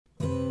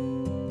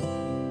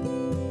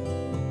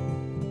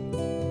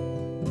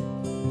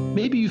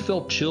Maybe you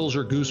felt chills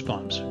or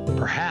goosebumps.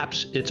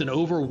 Perhaps it's an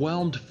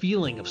overwhelmed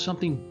feeling of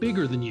something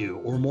bigger than you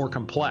or more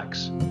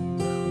complex.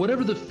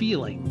 Whatever the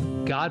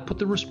feeling, God put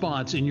the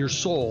response in your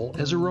soul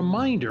as a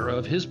reminder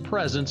of His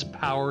presence,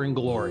 power, and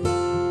glory.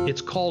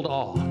 It's called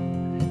awe,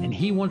 and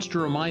He wants to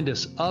remind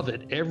us of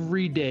it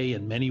every day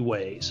in many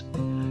ways.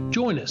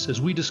 Join us as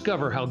we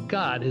discover how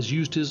God has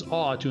used His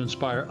awe to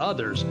inspire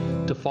others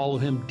to follow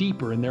Him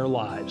deeper in their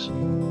lives.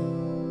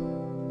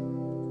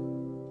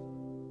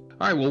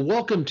 All right, well,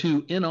 welcome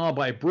to In Awe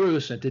by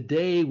Bruce, and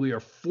today we are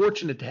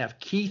fortunate to have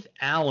Keith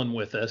Allen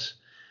with us,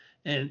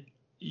 and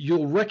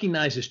you'll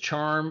recognize his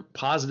charm,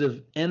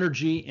 positive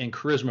energy, and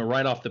charisma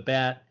right off the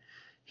bat.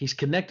 He's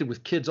connected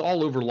with kids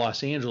all over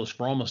Los Angeles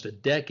for almost a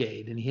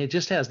decade, and he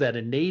just has that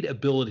innate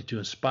ability to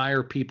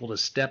inspire people to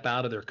step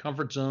out of their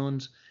comfort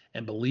zones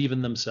and believe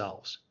in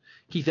themselves.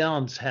 Keith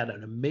Allen's had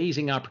an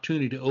amazing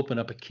opportunity to open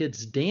up a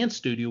kids' dance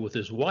studio with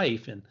his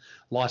wife in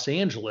Los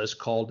Angeles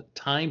called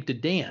Time to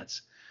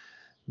Dance.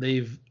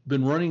 They've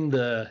been running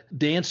the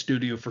dance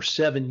studio for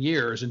 7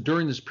 years, and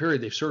during this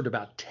period, they've served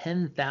about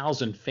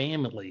 10,000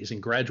 families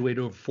and graduated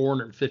over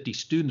 450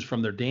 students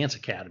from their dance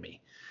academy.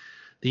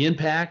 The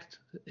impact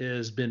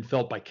has been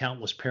felt by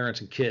countless parents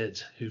and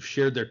kids who've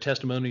shared their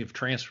testimony of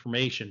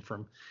transformation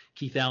from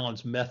Keith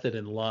Allen's method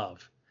and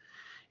love.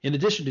 In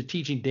addition to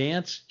teaching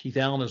dance, Keith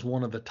Allen is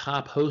one of the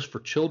top hosts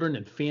for children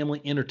and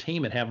family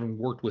entertainment, having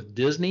worked with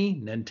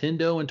Disney,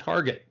 Nintendo, and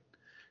Target.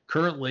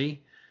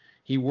 Currently,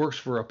 he works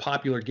for a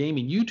popular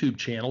gaming YouTube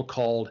channel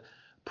called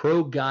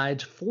Pro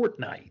Guides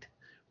Fortnite,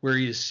 where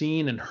he is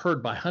seen and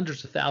heard by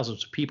hundreds of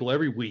thousands of people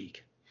every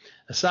week.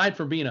 Aside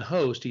from being a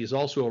host, he is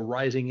also a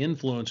rising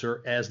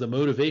influencer as the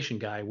motivation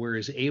guy, where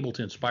he is able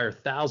to inspire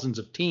thousands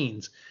of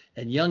teens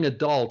and young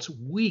adults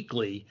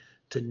weekly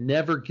to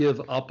never give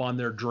up on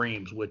their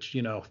dreams, which,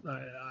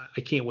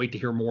 I can't wait to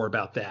hear more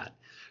about that.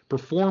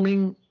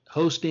 Performing,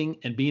 hosting,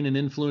 and being an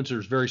influencer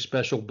is very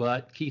special,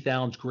 but Keith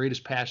Allen's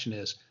greatest passion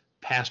is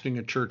pastoring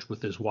a church with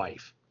his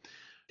wife.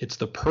 It's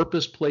the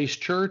Purpose Place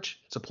Church.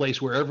 It's a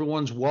place where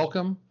everyone's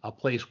welcome, a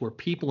place where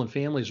people and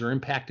families are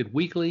impacted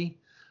weekly.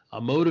 A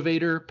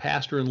motivator,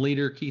 pastor, and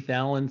leader, Keith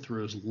Allen,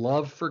 through his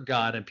love for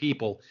God and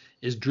people,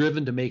 is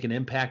driven to make an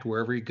impact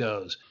wherever he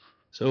goes.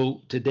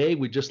 So today,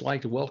 we'd just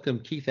like to welcome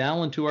Keith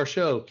Allen to our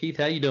show. Keith,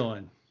 how you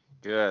doing?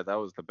 Good. That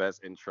was the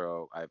best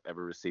intro I've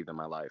ever received in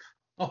my life.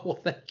 Oh, well,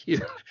 thank you.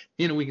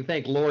 We can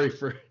thank Lori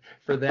for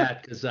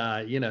that because,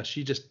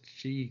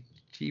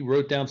 she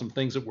wrote down some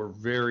things that were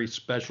very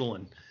special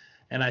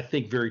and I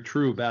think very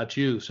true about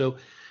you. So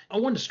I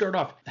wanted to start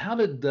off. How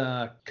did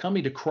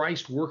coming to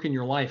Christ work in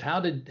your life? How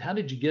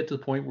did you get to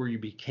the point where you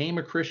became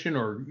a Christian,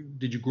 or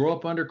did you grow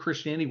up under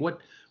Christianity?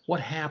 What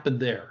happened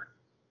there?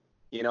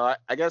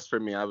 I guess for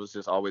me, I was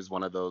just always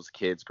one of those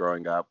kids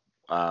growing up,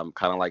 kind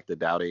of like the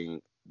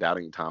doubting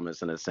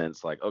Thomas in a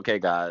sense, like, okay,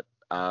 God,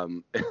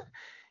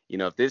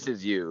 if this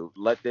is you,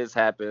 let this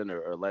happen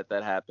or let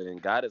that happen.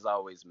 And God has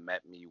always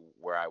met me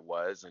where I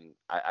was. And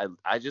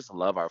I just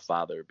love our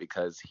Father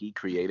because He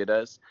created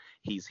us.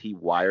 He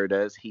wired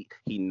us. He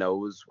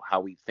knows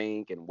how we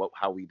think and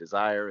how we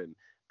desire.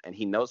 And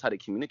He knows how to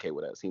communicate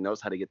with us. He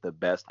knows how to get the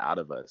best out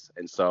of us.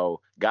 And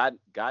so God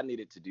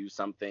needed to do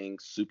something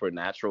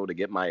supernatural to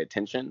get my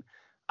attention.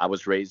 I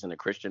was raised in a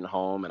Christian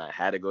home and I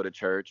had to go to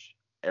church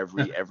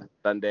every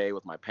Sunday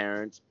with my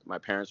parents. My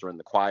parents were in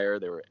the choir.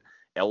 They were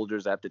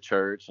elders at the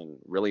church and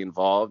really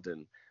involved,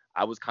 and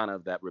I was kind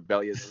of that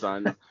rebellious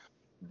son,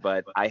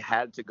 but I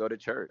had to go to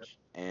church,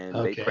 and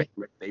okay.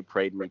 they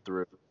prayed me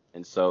through,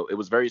 and so it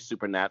was very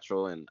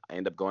supernatural. And I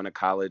ended up going to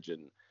college,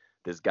 and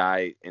this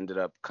guy ended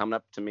up coming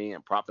up to me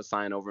and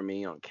prophesying over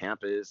me on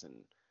campus, and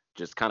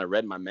just kind of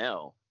read my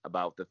mail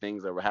about the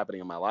things that were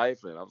happening in my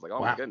life, and I was like, oh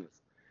wow. My goodness.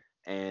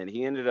 And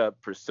he ended up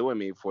pursuing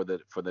me for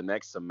the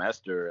next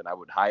semester, and I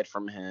would hide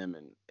from him,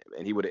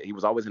 and he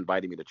was always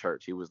inviting me to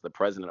church. He was the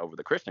president over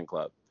the Christian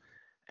club,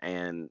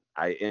 and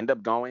I ended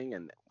up going.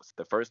 And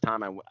the first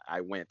time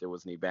I went, there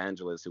was an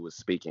evangelist who was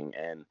speaking,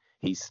 and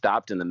he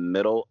stopped in the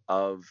middle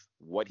of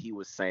what he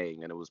was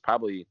saying, and it was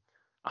probably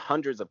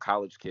hundreds of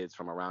college kids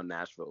from around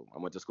Nashville. I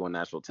went to school in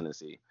Nashville,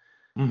 Tennessee,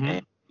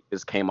 and he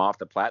just came off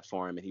the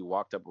platform, and he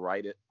walked up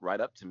right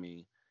up to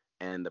me.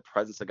 And the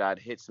presence of God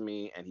hits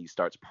me, and He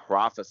starts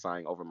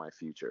prophesying over my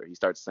future. He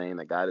starts saying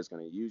that God is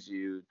going to use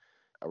you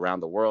around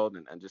the world,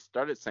 and just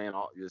started saying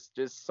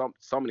just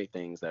so many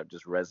things that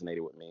just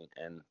resonated with me.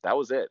 And that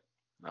was it.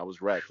 I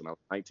was wrecked when I was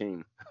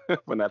 19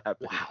 when that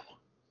happened.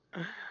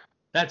 Wow.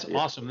 That's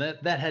awesome.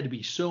 That had to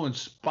be so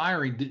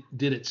inspiring.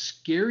 Did it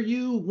scare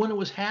you when it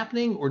was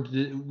happening, or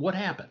what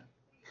happened?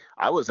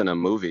 I was in a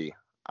movie.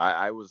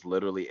 I was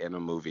literally in a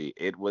movie.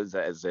 It was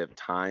as if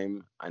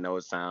time, I know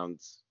it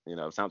sounds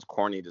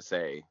corny to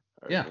say,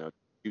 or,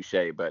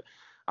 touche, but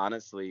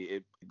honestly,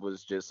 it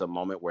was just a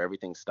moment where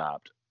everything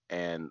stopped.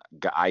 And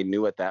I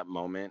knew at that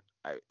moment,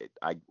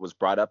 I was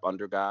brought up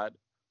under God,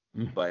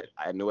 but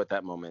I knew at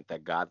that moment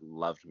that God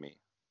loved me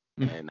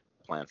and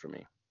planned for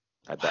me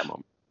at that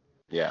moment.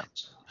 Yeah.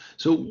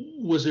 So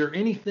was there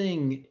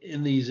anything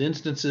in these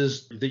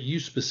instances that you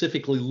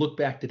specifically look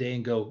back today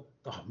and go,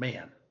 oh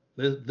man,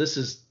 this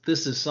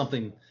is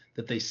something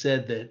that they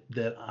said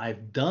that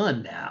I've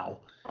done now.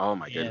 Oh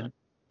my And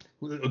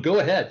goodness. go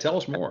ahead, tell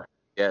us more.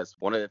 Yes,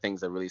 one of the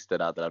things that really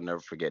stood out that I'll never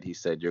forget, he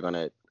said, "You're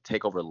gonna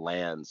take over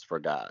lands for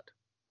God,"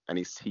 and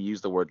he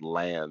used the word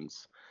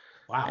lands,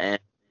 Wow. and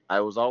I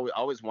was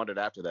always wondered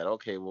after that.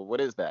 Okay, well,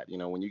 what is that? You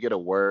know, when you get a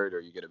word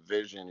or you get a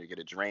vision, you get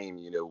a dream,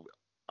 you know,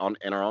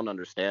 in our own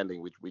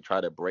understanding, we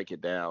try to break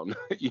it down.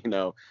 You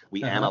know,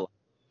 we Uh-huh. analyze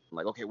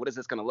like, okay, what is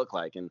this gonna look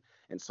like? And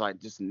so I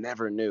just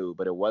never knew.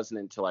 But it wasn't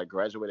until I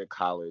graduated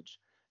college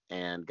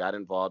and got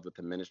involved with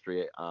the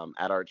ministry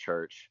at our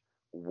church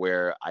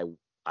where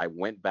I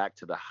went back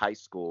to the high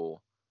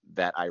school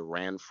that I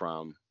ran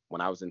from when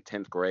I was in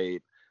 10th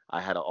grade.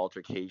 I had an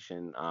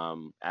altercation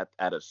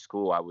at a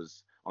school. I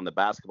was on the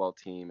basketball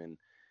team,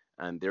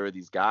 and there were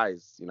these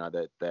guys, you know,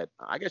 that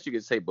I guess you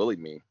could say bullied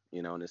me,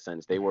 you know, in a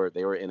sense. They were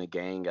in a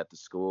gang at the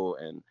school,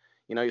 and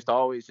you know, used to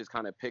always just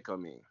kind of pick on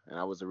me. And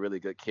I was a really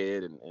good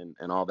kid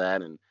and all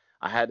that. And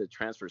I had to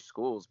transfer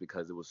schools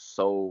because it was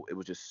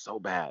just so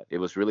bad. It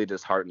was really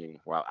disheartening.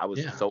 Where I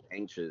was Yeah. so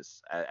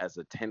anxious as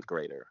a 10th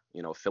grader,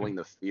 you know, feeling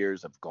the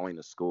fears of going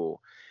to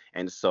school.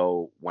 And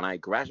so when I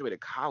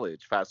graduated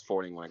college, fast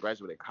forwarding, when I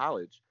graduated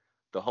college,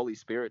 the Holy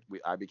Spirit,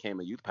 I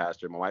became a youth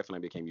pastor. My wife and I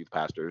became youth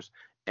pastors.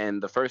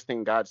 And the first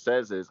thing God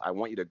says is, I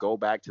want you to go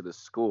back to the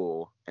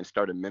school and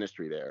start a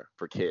ministry there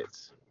for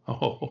kids.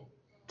 Oh.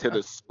 To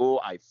the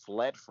school I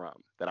fled from,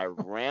 that I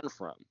ran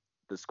from,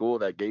 the school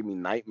that gave me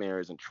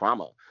nightmares and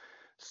trauma.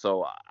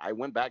 So I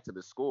went back to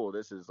the school.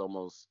 This is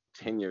almost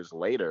 10 years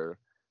later,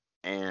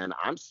 and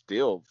I'm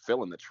still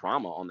feeling the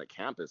trauma on the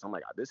campus. I'm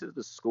like, this is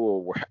the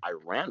school where I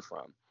ran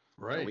from.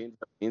 And Right. we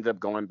ended up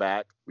going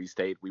back.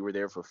 We were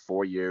there for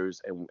 4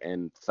 years,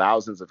 and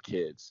thousands of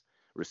kids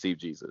received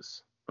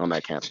Jesus on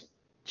that campus.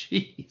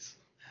 Jeez.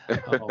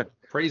 Oh,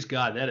 praise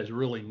God. That is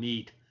really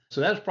neat. So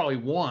that's probably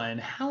one.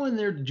 How in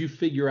there did you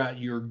figure out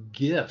your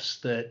gifts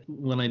that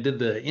when I did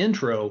the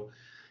intro,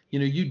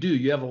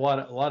 you have a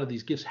lot of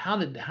these gifts. How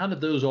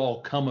did those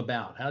all come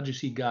about? How did you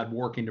see God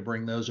working to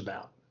bring those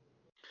about?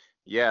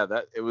 Yeah,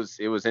 that it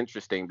was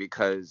interesting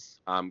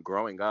because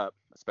growing up,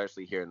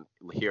 especially here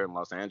in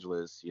Los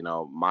Angeles, you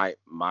know,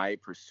 my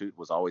pursuit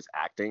was always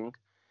acting.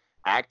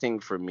 Acting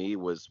for me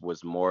was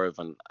more of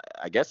an,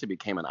 I guess it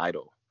became an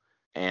idol.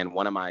 And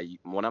one of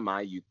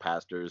my youth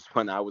pastors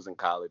when I was in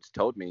college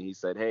told me, he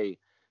said, "Hey,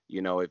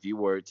 you know, if you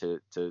were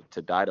to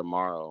die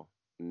tomorrow,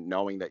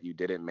 knowing that you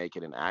didn't make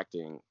it in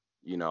acting,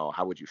 you know,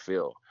 how would you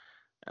feel?"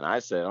 And I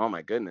said, "Oh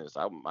my goodness,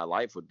 my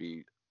life would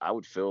be, I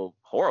would feel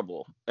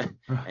horrible."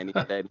 And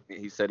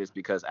he said it's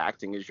because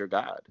acting is your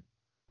God.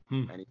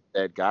 Hmm. And he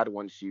said God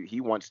wants you, he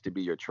wants to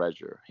be your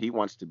treasure. He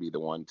wants to be the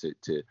one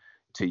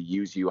to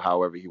use you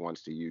however he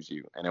wants to use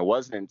you. And it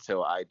wasn't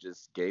until I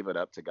just gave it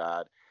up to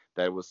God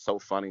that it was so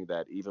funny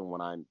that even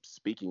when I'm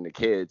speaking to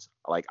kids,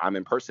 like I'm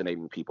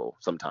impersonating people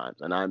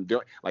sometimes, and I'm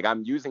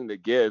using the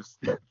gifts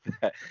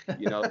that,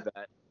 you know,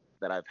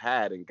 that I've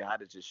had, and God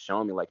has just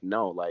shown me like,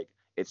 no, like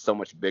it's so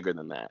much bigger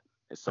than that.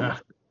 It's so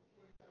much Ah,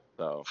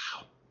 so.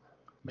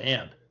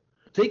 man.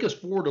 Take us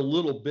forward a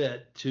little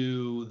bit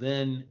to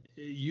then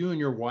you and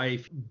your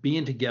wife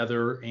being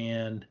together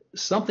and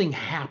something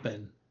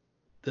happened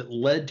that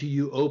led to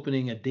you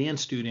opening a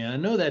dance studio. And I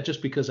know that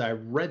just because I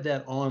read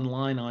that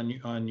online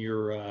on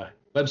your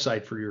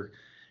website for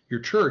your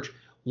church.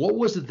 What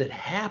was it that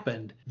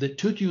happened that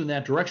took you in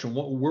that direction?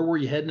 Where were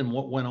you heading and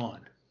what went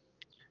on?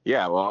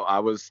 Yeah, well,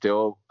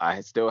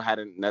 I still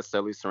hadn't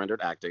necessarily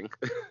surrendered acting.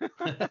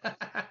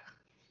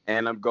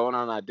 And I'm going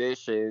on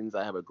auditions.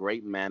 I have a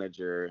great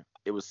manager.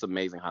 It was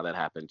amazing how that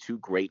happened. Two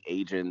great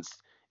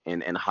agents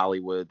in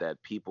Hollywood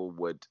that people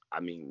would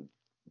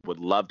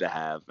love to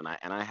have, and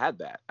I had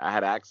that. I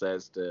had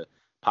access to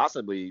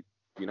possibly,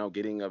 you know,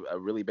 getting a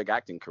really big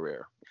acting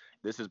career.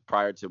 This is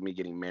prior to me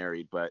getting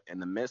married, but in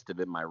the midst of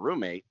it, my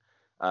roommate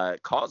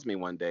calls me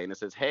one day and it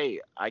says,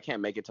 "Hey, I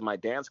can't make it to my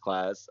dance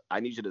class. I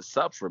need you to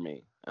sub for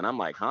me." And I'm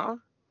like, "Huh?"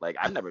 Like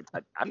I've never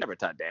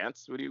taught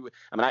dance. What do you?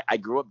 I mean, I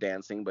grew up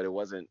dancing, but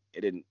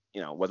it didn't,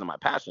 you know, it wasn't my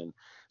passion.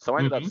 So I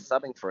ended up Hmm.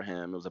 subbing for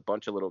him. It was a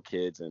bunch of little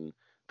kids, and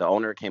the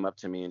owner came up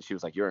to me and she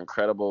was like, "You're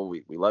incredible.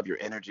 We love your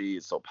energy.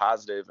 It's so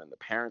positive." And the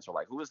parents were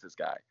like, "Who is this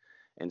guy?"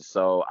 And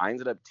so I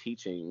ended up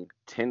teaching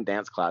 10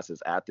 dance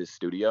classes at this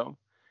studio.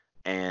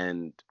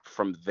 And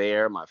from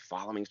there, my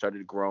following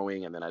started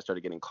growing, and then I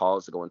started getting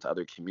calls to go into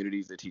other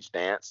communities to teach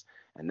dance.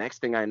 And next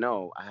thing I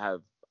know,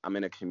 I'm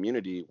in a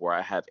community where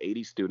I have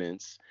 80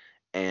 students,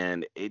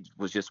 and it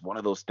was just one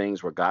of those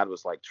things where God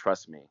was like,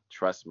 "Trust me,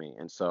 trust me."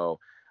 And so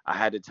I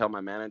had to tell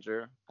my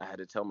manager, I had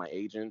to tell my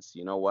agents,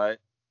 you know what?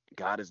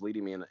 God is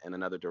leading me in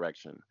another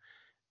direction.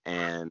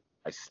 And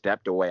I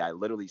stepped away. I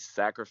literally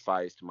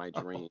sacrificed my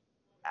dream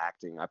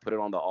acting. I put it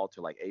on the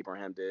altar like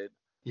Abraham did,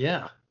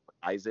 Yeah. uh,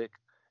 Isaac,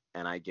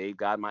 and I gave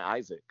God my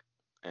Isaac,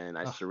 and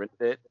I Oh,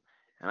 surrendered it,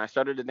 and I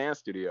started a dance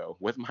studio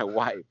with my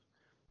wife.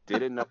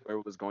 Didn't know where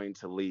it was going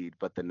to lead,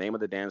 but the name of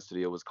the dance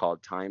studio was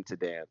called Time to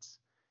Dance,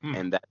 hmm.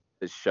 and that's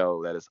the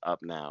show that is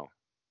up now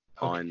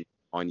Okay.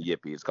 on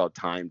Yippee. It's called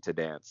Time to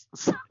Dance.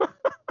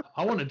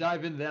 I want to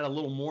dive into that a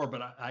little more,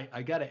 but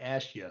I got to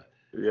ask you,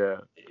 Yeah.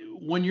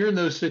 when you're in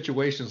those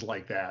situations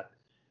like that,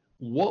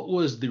 what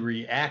was the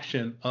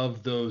reaction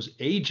of those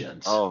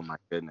agents? Oh my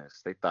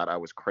goodness. They thought I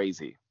was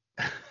crazy.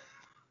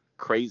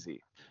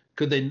 Crazy.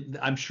 Could they?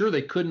 I'm sure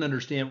they couldn't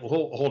understand. Well,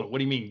 hold it. What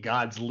do you mean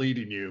God's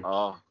leading you?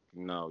 Oh,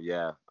 no,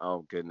 yeah.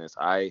 Oh goodness.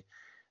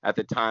 At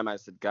the time I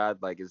said, God,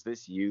 like, is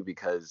this you?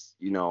 Because,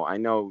 I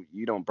know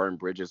you don't burn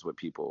bridges with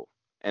people.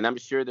 And I'm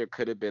sure there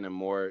could have been a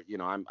more,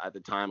 I'm at the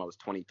time I was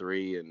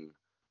 23 and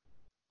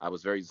I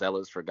was very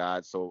zealous for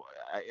God. So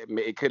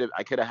I could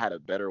have had a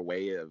better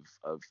way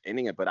of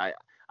ending it, but I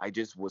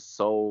just was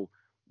so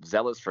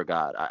zealous for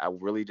God. I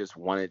really just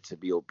wanted to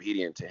be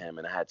obedient to him,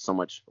 and I had so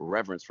much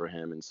reverence for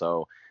him. And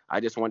so I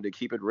just wanted to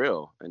keep it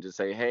real and just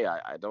say, hey,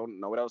 I don't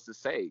know what else to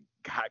say.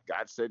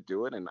 God said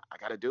do it, and I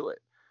got to do it.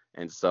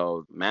 And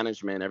so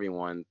management,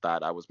 everyone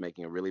thought I was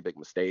making a really big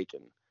mistake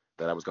and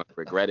that I was going to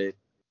regret it.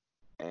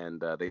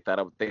 And they thought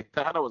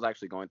I was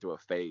actually going through a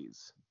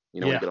phase,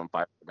 when you Yeah. get on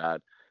fire for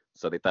God.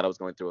 So they thought I was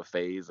going through a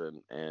phase,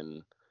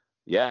 and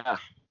yeah,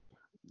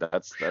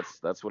 that's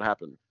what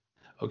happened.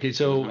 Okay.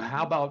 So hmm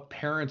how about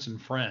parents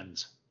and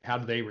friends? How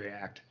do they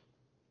react?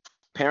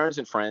 Parents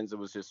and friends, it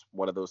was just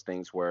one of those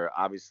things where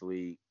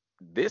obviously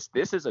this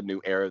is a new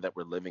era that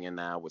we're living in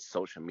now with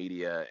social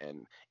media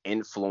and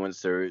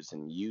influencers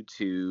and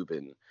YouTube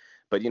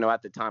but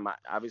at the time,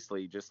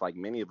 obviously, just like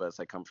many of us,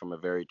 I come from a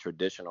very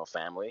traditional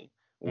family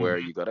where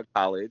Hmm. you go to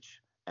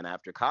college, and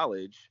after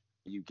college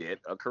you get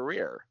a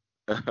career.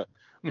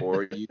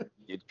 Or you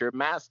get your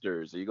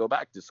master's, or you go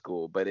back to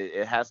school, but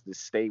it has to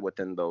stay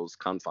within those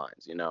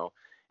confines. And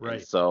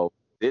Right. so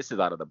this is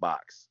out of the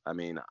box. I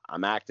mean,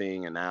 I'm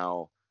acting, and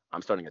now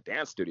I'm starting a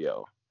dance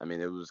studio. I mean,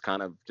 it was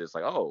kind of just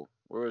like, oh,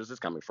 where is this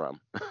coming from?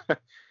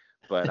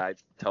 But I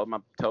told my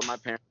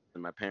parents,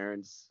 and my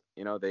parents,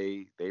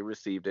 they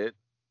received it,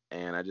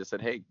 and I just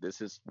said, hey,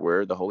 this is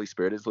where the Holy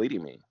Spirit is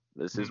leading me.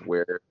 This is Mhm.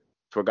 where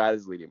God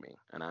is leading me,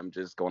 and I'm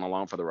just going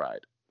along for the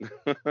ride.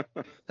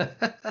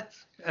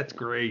 That's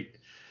great.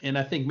 And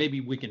I think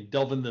maybe we can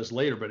delve into this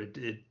later, but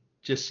it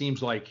just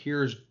seems like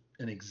here's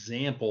an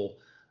example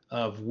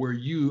of where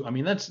I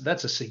mean, that's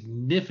a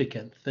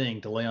significant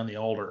thing to lay on the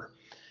altar.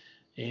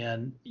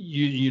 And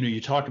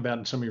you talk about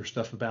in some of your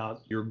stuff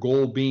about your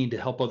goal being to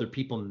help other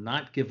people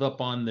not give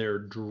up on their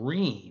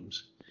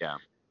dreams. Yeah.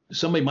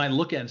 Somebody might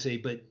look at it and say,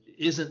 but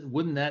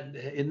isn't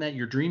that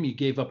your dream? You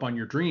gave up on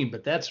your dream,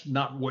 but that's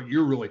not what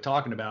you're really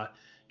talking about.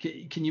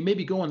 Can you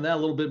maybe go into that a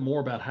little bit more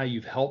about how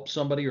you've helped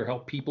somebody or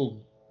helped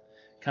people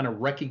kind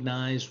of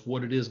recognize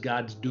what it is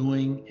God's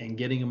doing and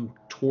getting them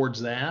towards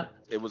that?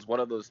 It was one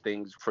of those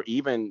things for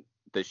even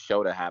the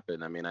show to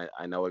happen. I mean,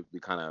 I know we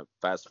kind of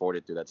fast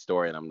forwarded through that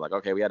story, and I'm like,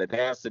 okay, we had a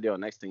dance studio.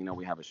 Next thing you know,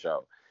 we have a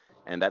show,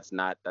 and that's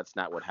not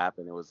what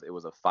happened. It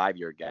was a 5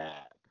 year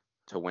gap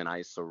to when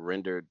I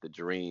surrendered the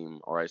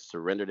dream, or I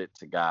surrendered it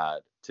to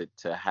God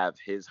to have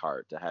His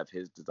heart, to have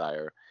His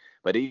desire.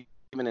 But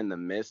even in the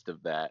midst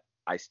of that,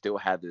 I still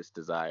had this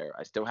desire.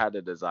 I still had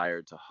the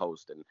desire to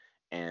host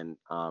and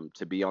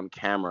to be on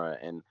camera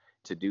and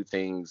to do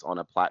things on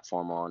a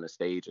platform or on a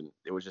stage. And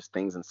it was just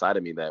things inside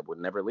of me that would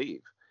never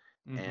leave.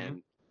 Mm-hmm. And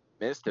in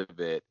the midst of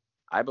it,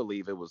 I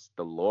believe it was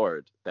the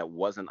Lord that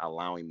wasn't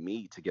allowing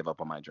me to give up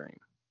on my dream,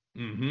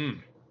 Mm-hmm.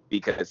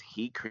 because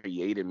he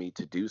created me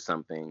to do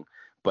something,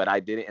 but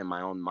I did it in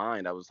my own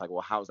mind. I was like,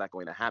 well, how's that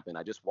going to happen?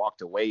 I just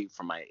walked away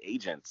from my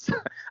agents.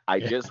 I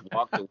Yeah. just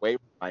walked away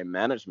from my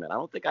management. I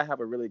don't think I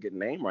have a really good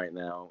name right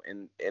now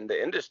in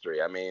the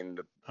industry. I mean,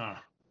 Uh,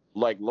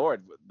 like,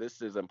 Lord,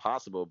 this is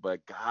impossible,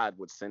 but God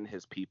would send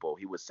his people.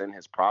 He would send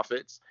his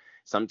prophets.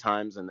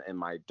 Sometimes in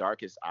my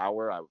darkest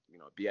hour, I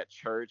be at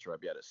church, or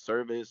I'd be at a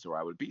service, or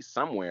I would be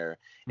somewhere,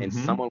 and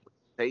mm-hmm. someone would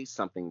say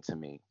something to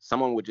me.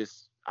 Someone would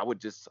just I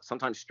would just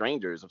sometimes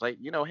strangers was like,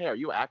 hey, are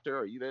you an actor?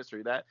 Are you this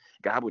or that?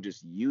 God would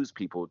just use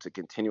people to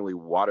continually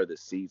water the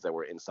seeds that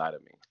were inside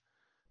of me.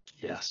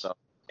 And Yes. so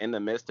in the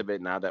midst of it,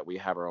 now that we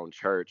have our own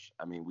church,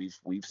 I mean,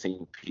 we've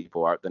seen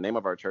people. The name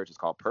of our church is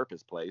called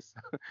Purpose Place.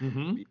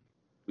 Mm-hmm.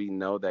 We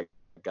know that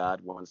God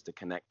wants to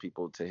connect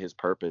people to his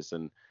purpose.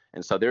 And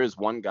so there is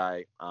one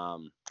guy,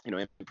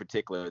 in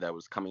particular, that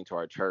was coming to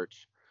our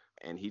church,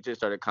 and he just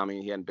started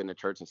coming. He hadn't been to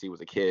church since he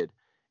was a kid.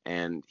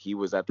 And he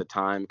was at the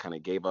time kind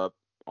of gave up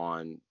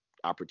on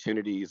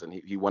opportunities, and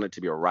he wanted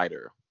to be a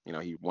writer.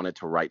 He wanted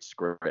to write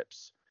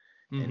scripts.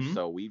 And Mm-hmm.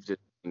 so we've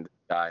just seen this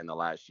guy in the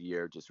last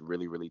year just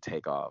really, really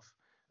take off,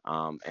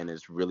 and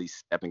is really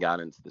stepping out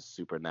into the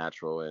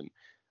supernatural. And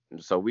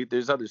so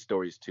there's other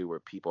stories too where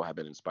people have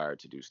been inspired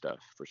to do stuff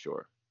for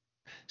sure.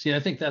 See, I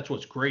think that's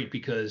what's great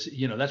because,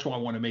 that's why I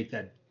want to make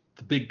that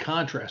the big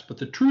contrast. But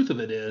the truth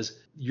of it is,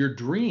 your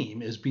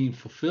dream is being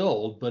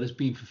fulfilled, but it's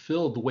being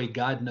fulfilled the way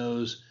God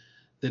knows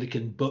that it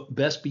can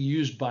best be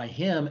used by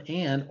Him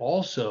and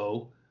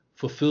also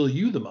fulfill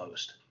you the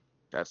most,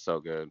 That's so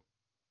good.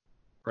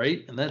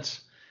 right? And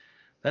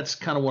that's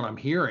kind of what I'm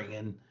hearing.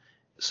 And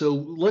so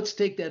let's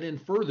take that in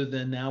further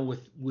then now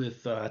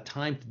with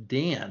Time to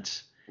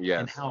Dance and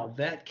Yes. how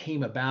that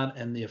came about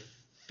and the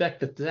effect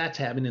that that's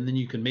having, and then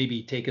you can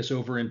maybe take us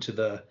over into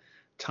the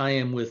tie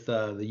in with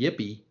the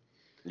Yippee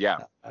Yeah.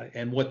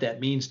 and what that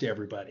means to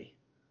everybody.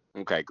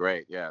 Okay,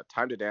 great. Yeah,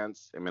 Time to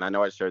Dance. I mean, I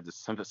know I shared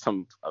this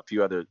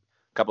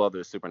couple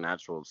other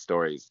supernatural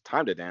stories.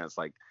 Time to Dance,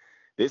 like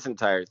this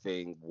entire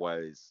thing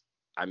was.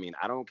 I mean,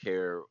 I don't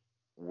care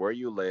where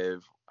you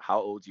live, how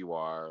old you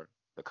are,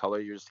 the color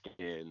of your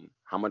skin,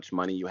 how much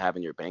money you have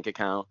in your bank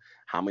account,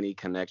 how many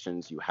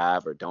connections you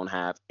have or don't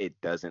have. It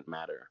doesn't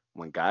matter.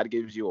 When God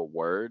gives you a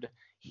word,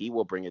 He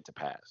will bring it to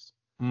pass.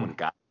 When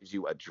God gives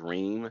you a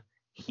dream,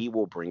 He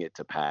will bring it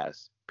to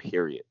pass.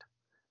 Period.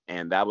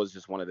 And that was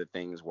just one of the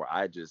things where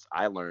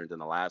I learned in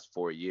the last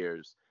 4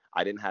 years.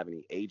 I didn't have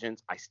any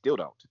agents. I still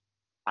don't.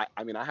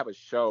 I mean, I have a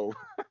show.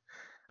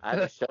 I have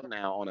a show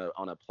now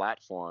on a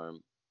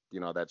platform,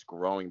 that's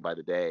growing by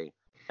the day.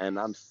 And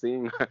I'm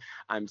seeing,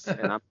 I'm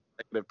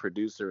executive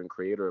producer and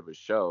creator of a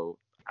show.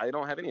 I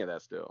don't have any of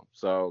that still.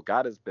 So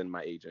God has been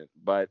my agent.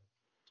 But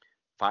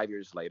 5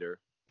 years later,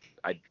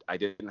 I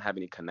didn't have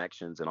any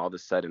connections. And all of a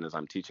sudden, as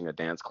I'm teaching a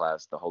dance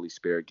class, the Holy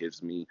Spirit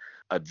gives me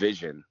a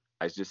vision.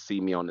 I just see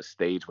me on the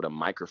stage with a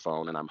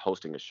microphone and I'm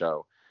hosting a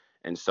show.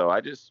 And so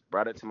I just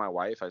brought it to my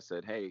wife. I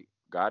said, hey,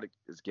 God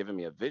is giving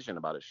me a vision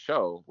about a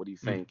show. What do you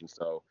think? And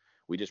so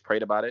we just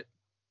prayed about it.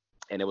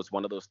 And it was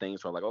one of those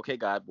things where I'm like, okay,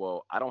 God,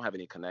 well, I don't have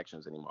any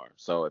connections anymore.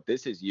 So if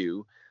this is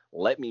you,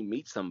 let me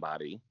meet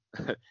somebody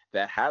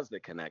that has the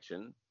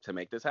connection to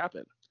make this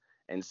happen.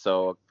 And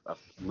so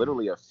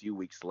literally a few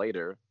weeks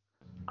later,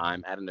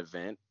 I'm at an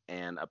event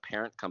and a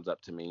parent comes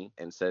up to me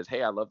and says,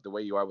 "Hey, I love the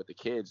way you are with the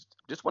kids.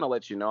 Just want to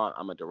let you know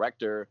I'm a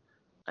director,"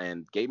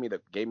 and gave me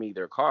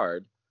their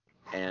card.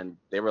 And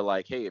they were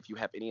like, "Hey, if you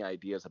have any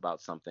ideas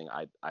about something,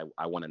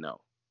 I want to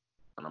know."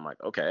 And I'm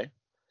like, "Okay."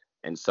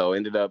 And so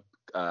ended up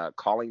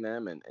calling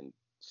them and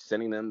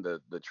sending them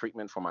the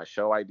treatment for my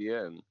show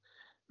idea. And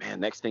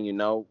man, next thing you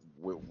know,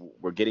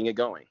 we're getting it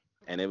going.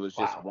 And it was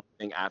just one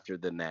thing after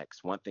the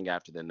next, one thing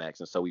after the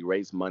next. And so we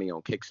raised money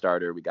on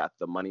Kickstarter. We got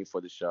the money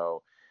for the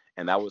show.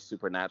 And that was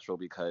supernatural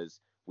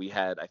because we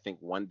had, I think,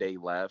 1 day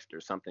left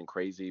or something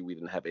crazy. We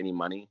didn't have any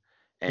money.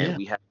 And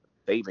we had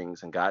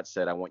savings. And God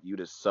said, I want you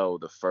to sow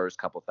the first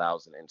couple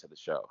thousand into the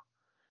show.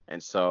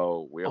 And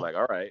so we were like,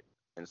 all right.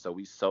 And so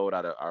we sold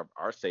out of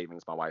our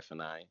savings, my wife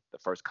and I, the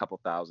first couple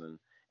thousand.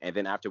 And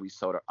then after we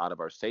sold out of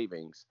our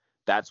savings,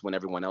 that's when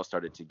everyone else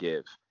started to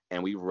give.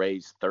 And we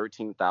raised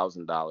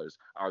 $13,000.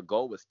 Our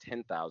goal was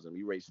 10,000.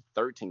 We raised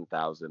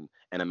 13,000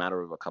 in a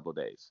matter of a couple of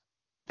days.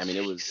 I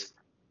mean,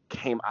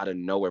 came out of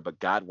nowhere, but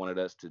God wanted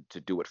us to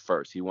do it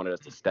first. He wanted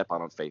us to step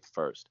out on faith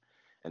first.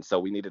 And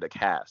so we needed a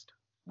cast.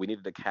 We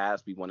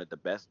wanted the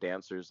best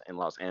dancers in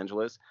Los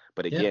Angeles.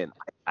 But again,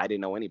 I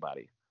didn't know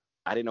anybody.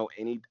 I didn't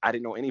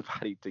know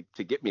anybody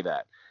to get me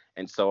that.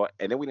 And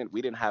then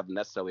we didn't have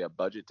necessarily a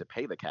budget to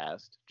pay the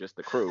cast, just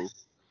the crew.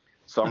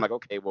 So I'm like,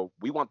 okay, well,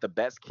 we want the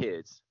best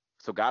kids.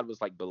 So God was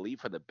like, believe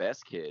for the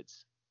best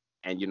kids,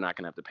 and you're not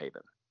gonna have to pay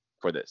them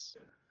for this.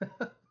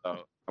 So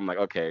I'm like,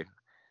 okay.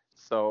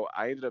 So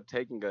I ended up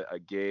taking a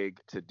gig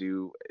to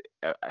do.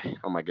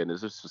 Oh my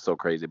goodness, this is so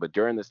crazy. But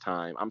during this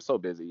time, I'm so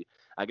busy.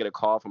 I get a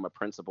call from a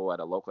principal at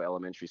a local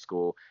elementary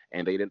school,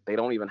 and they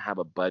don't even have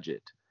a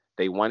budget.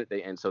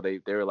 And so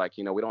they were like,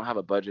 we don't have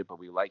a budget, but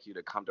we like you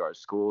to come to our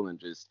school and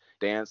just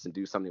dance and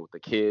do something with the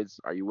kids.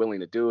 Are you willing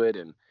to do it?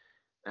 And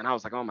I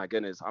was like, oh my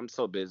goodness, I'm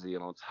so busy.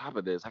 And on top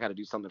of this, I got to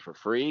do something for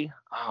free.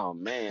 Oh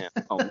man.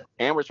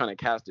 And we're trying to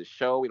cast a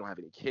show. We don't have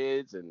any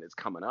kids and it's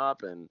coming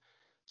up. And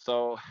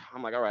so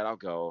I'm like, all right, I'll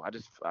go.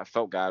 I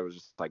felt God was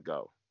just like,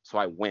 go. So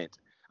I went.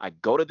 I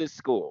go to this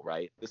school,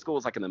 right? This school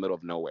is like in the middle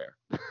of nowhere.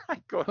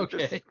 I go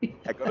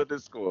to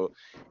this school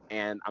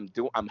and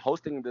I'm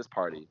hosting this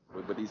party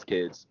with these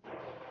kids.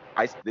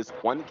 This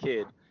one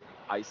kid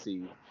I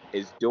see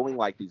is doing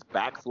like these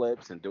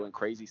backflips and doing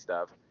crazy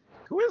stuff.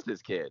 Who is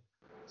this kid?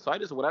 So I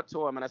just went up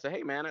to him and I said,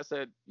 "Hey man," I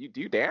said,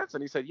 "Do you dance?"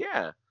 And he said,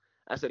 "Yeah."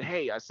 I said,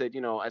 "Hey," I said,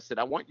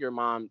 I want your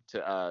mom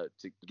to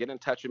get in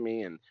touch with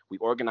me." And we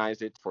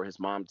organized it for his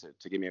mom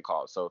to give me a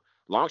call. So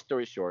long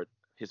story short,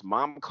 his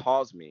mom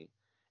calls me,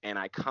 and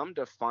I come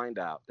to find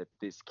out that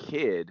this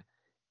kid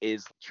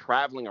is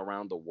traveling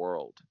around the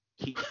world.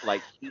 He's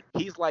like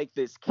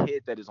this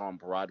kid that is on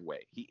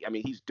Broadway.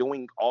 He's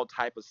doing all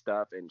type of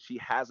stuff, and she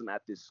has him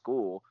at this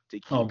school to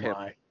keep him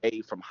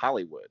away from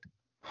Hollywood.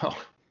 Oh,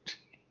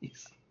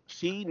 geez.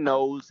 She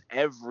knows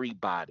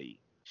everybody.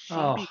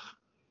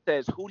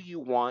 Says, "Who do you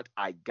want?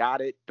 I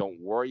got it. Don't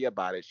worry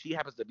about it." She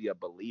happens to be a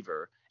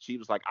believer. She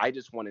was like, "I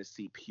just want to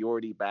see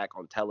purity back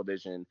on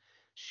television."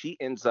 She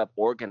ends up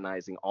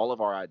organizing all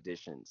of our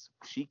auditions.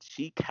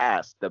 She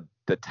cast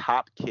the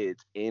top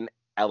kids in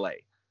LA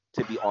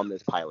to be on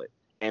this pilot.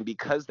 And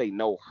because they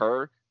know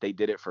her, they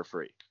did it for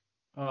free.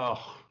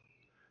 Oh,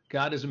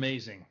 God is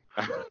amazing.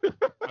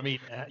 I mean,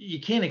 you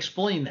can't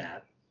explain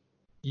that.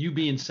 You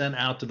being sent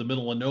out to the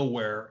middle of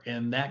nowhere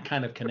and that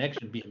kind of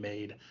connection being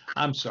made.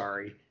 I'm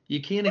sorry.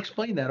 You can't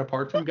explain that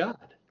apart from God.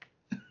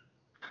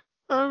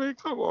 I mean,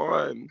 come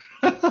on.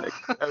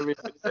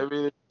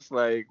 It's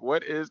like,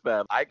 what is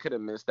that? I could have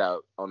missed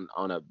out on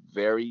a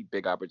very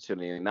big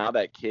opportunity. And now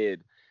that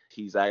kid,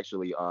 he's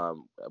actually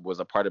was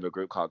a part of a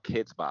group called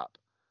Kids Bop.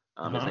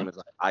 His Uh-huh. name is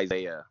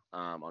Isaiah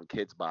on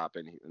Kids Bop,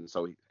 and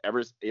so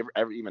ever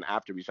even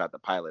after we shot the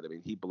pilot, I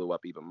mean, he blew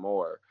up even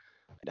more.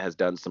 It has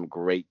done some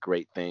great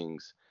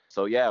things.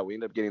 So yeah, we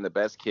ended up getting the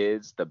best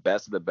kids, the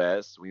best of the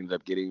best. We ended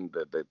up getting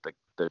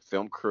the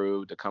film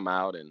crew to come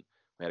out, and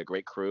we had a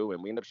great crew,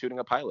 and we ended up shooting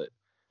a pilot.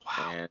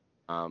 Wow.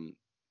 And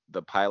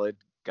the pilot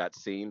got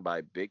seen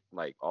by big,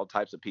 like, all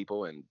types of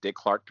people, and Dick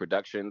Clark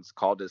Productions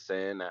called us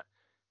in,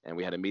 and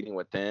we had a meeting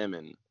with them,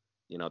 and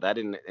that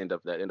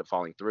ended up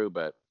falling through.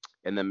 But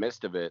in the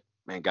midst of it,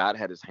 man, God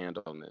had his hand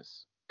on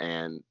this.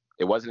 And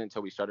it wasn't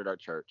until we started our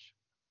church,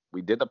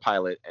 we did the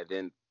pilot, and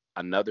then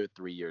another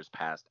 3 years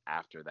passed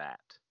after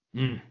that.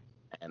 Mm.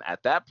 And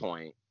at that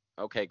point,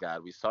 okay,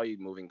 God, we saw you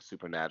moving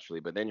supernaturally,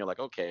 but then you're like,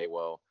 okay,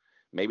 well,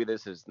 maybe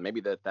that's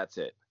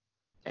it.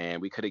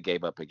 And we could have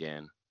gave up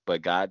again.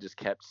 But God just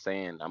kept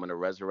saying, I'm gonna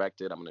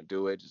resurrect it, I'm gonna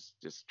do it,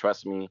 just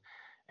trust me.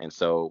 And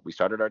so we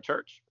started our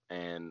church,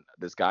 and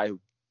this guy who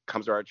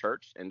comes to our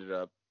church ended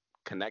up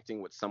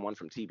connecting with someone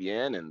from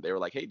TBN, and they were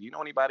like, hey, do you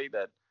know anybody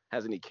that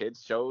has any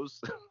kids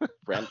shows?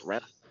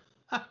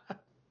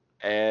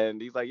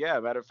 And he's like, yeah,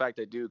 matter of fact,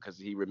 I do, because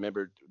he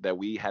remembered that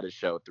we had a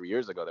show 3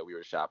 years ago that we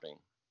were shopping.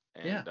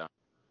 Yeah. And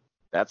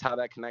that's how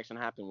that connection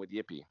happened with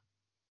Yippee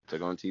to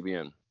go on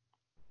TBN.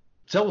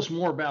 Tell us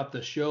more about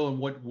the show and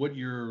what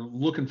you're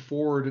looking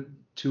forward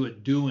to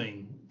it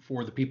doing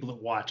for the people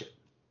that watch it.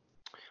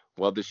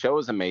 Well, the show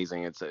is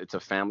amazing. It's a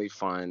family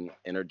fun,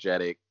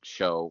 energetic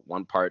show.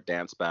 One part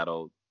dance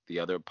battle, the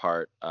other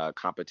part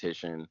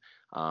competition,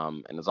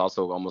 and it's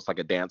also almost like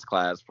a dance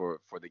class for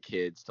the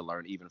kids to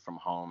learn even from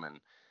home. And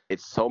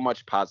it's so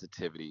much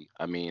positivity.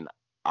 I mean,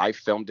 I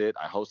filmed it,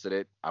 I hosted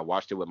it, I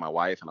watched it with my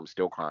wife, and I'm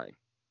still crying.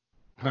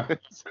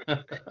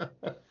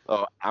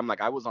 So I'm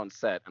like, I was on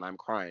set and I'm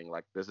crying.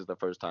 Like, this is the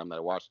first time that I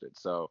watched it.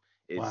 So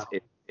Wow.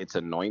 it's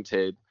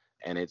anointed,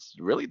 and it's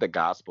really the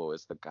gospel.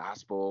 It's the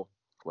gospel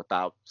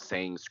without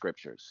saying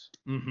scriptures.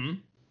 Mm-hmm.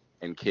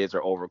 And kids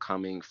are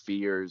overcoming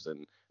fears,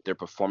 and they're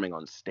performing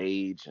on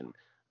stage, and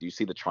do you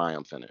see the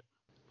triumph in it?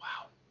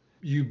 Wow.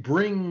 You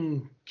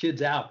bring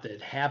kids out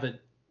that haven't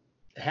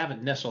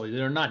necessarily,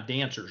 they're not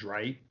dancers,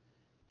 right?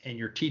 And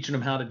you're teaching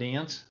them how to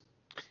dance.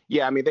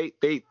 Yeah, I mean,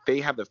 they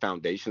have the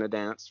foundation of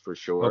dance for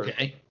sure,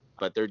 Okay.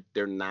 but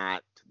they're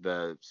not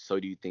the so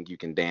do you think you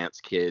can dance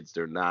kids.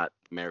 They're not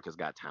America's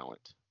Got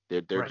Talent.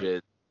 They're Right.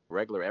 just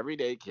regular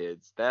everyday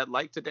kids that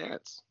like to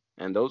dance,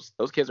 and those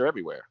kids are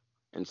everywhere.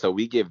 And so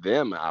we give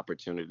them an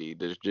opportunity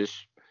to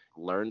just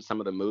learn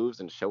some of the moves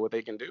and show what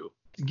they can do.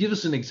 Give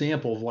us an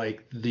example of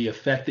like the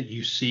effect that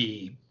you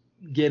see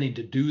getting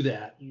to do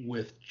that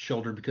with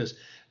children, because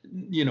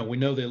we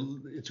know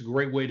that it's a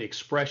great way to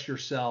express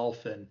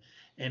yourself, and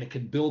it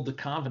can build the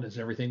confidence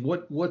and everything.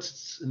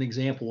 What's an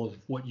example of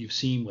what you've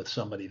seen with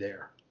somebody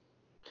there?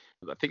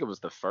 I think it was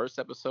the first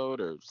episode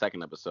or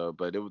second episode,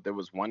 but there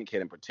was one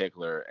kid in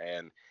particular,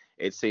 and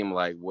it seemed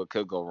like what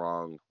could go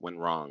wrong went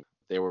wrong.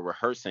 They were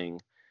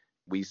rehearsing.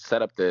 We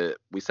set up the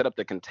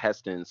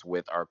contestants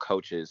with our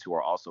coaches who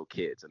are also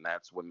kids, and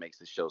that's what makes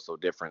the show so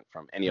different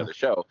from any Huh. other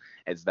show.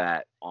 Is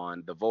that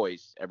on The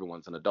Voice,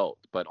 everyone's an adult,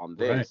 but on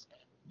Right. this,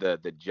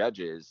 the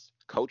judges,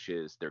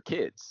 coaches, they're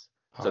kids.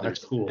 So Oh,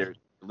 that's cool. they're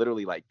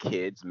literally like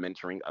kids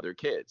mentoring other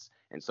kids,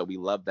 and so we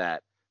love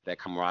that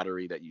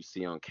camaraderie that you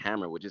see on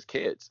camera with just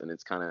kids, and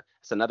it's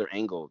another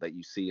angle that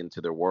you see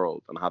into their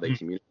world and how they Mm.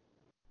 communicate.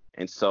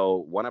 And so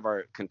one of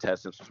our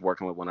contestants was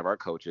working with one of our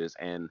coaches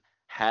and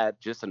had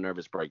just a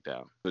nervous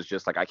breakdown. It was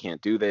just like, I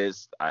can't do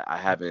this. I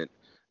haven't,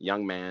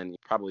 young man,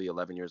 probably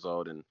 11 years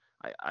old, and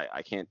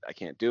I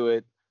can't do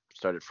it.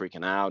 Started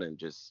freaking out, and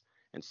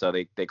so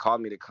they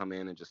called me to come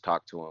in and just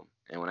talk to him.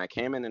 And when I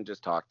came in and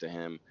just talked to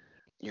him,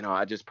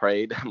 I just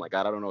prayed. I'm like,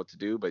 God, I don't know what to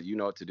do, but you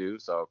know what to do.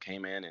 So I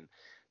came in and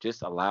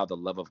just allowed the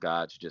love of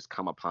God to just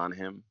come upon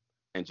him,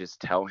 and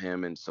just tell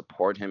him and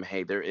support him.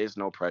 Hey, there is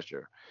no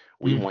pressure.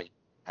 We Mm. want you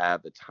to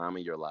have the time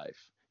of your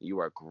life. You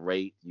are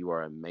great. You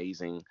are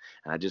amazing.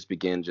 And I just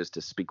began just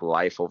to speak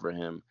life over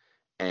him.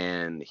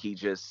 And he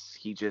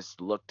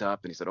just looked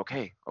up and he said,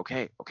 okay,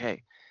 okay,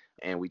 okay.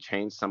 And we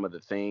changed some of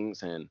the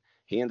things, and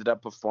he ended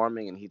up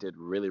performing, and he did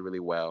really, really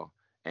well.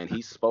 And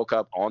he spoke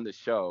up on the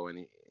show,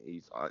 and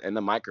he's in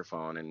the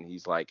microphone, and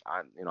he's like,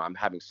 I'm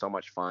having so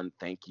much fun.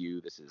 Thank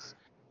you.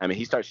 I mean,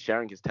 he starts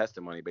sharing his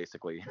testimony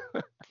basically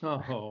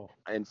Oh.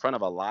 in front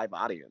of a live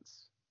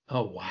audience.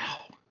 Oh,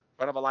 wow. In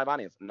front of a live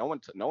audience. No one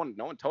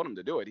told him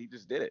to do it. He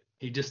just did it.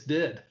 He just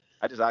did.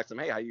 I just asked him,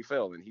 "Hey, how you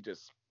feel?" And he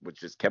just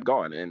kept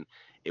going. And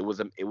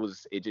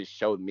it just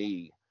showed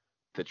me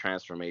the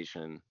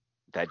transformation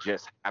that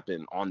just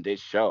happened on this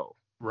show.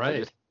 That Right.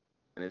 just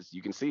and it's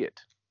you can see it.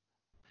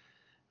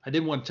 I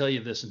didn't want to tell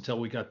you this until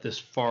we got this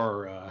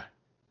far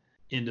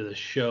into the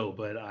show,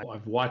 but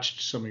I've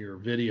watched some of your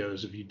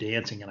videos of you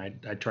dancing, and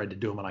I tried to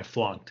do them and I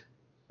flunked.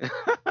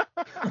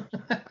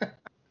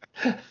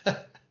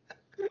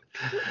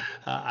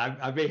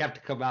 I may have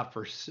to come out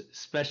for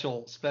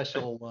special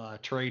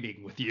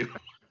training with you.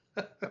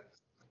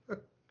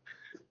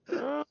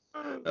 Love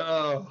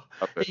Oh,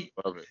 it. hey,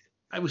 Love it.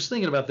 I was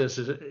thinking about this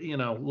as,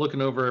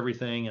 looking over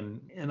everything,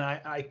 and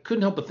I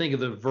couldn't help but think of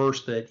the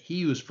verse that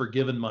he who is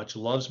forgiven much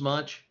loves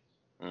much.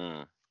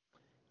 Mm,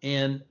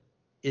 And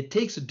it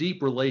takes a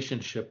deep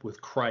relationship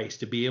with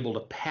Christ to be able to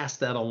pass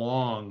that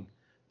along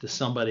to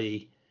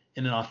somebody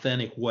in an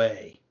authentic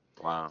way.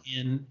 wow.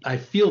 And I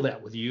feel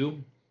that with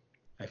you.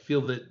 I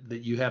feel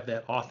that you have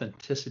that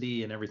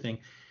authenticity and everything.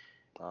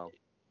 Wow.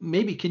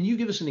 Maybe can you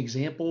give us an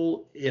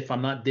example, if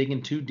I'm not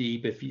digging too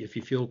deep, if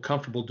you feel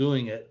comfortable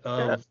doing it,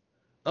 Yeah.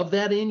 of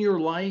that in your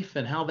life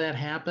and how that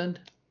happened?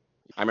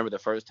 I remember the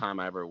first time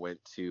I ever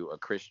went to a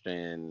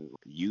Christian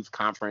youth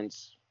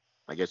conference.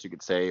 I guess you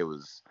could say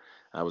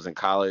I was in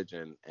college,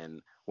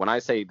 and when I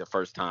say the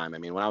first time, I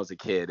mean when I was a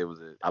kid,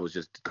 I was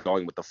just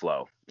going with the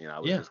flow. I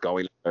was Yeah. just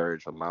going to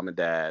church with mom and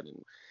dad,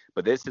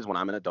 but this is when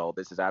I'm an adult.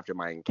 This is after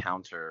my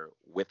encounter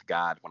with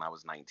God when I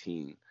was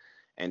 19.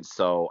 And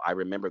so I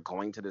remember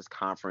going to this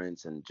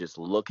conference and just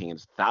looking at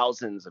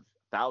thousands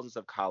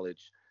of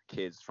college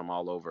kids from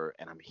all over,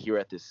 and I'm here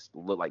at this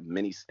little like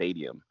mini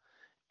stadium,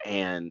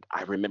 and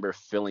I remember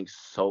feeling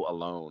so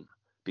alone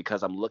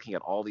because I'm looking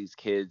at all these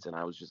kids, and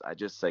I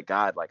just said,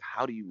 God, like,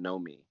 how do you know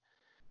me?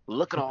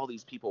 Look at all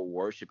these people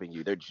worshiping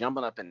you. They're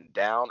jumping up and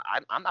down.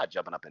 I'm not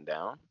jumping up and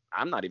down.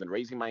 I'm not even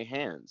raising my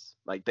hands.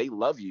 Like, they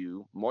love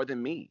you more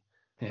than me.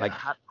 Like,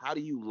 Yeah. how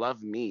do you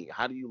love me?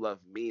 How do you love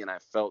me? And I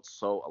felt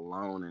so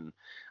alone, and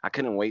I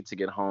couldn't wait to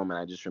get home. And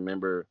I just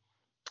remember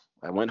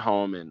I went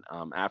home, and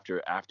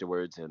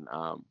afterwards, and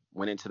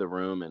went into the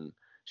room and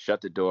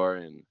shut the door,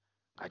 and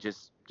I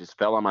just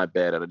fell on my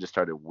bed, and I just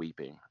started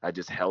weeping. I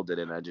just held it,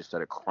 and I just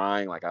started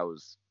crying like I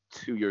was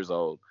 2 years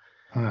old.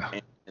 Huh.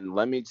 And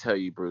let me tell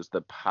you, Bruce,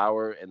 the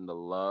power and the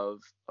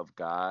love of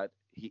God,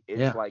 it's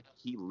Yeah. like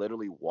he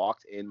literally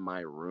walked in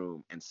my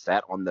room and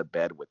sat on the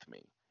bed with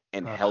me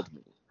and Uh, held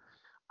me.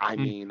 I mm,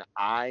 mean,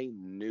 I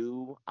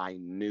knew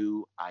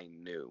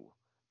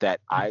that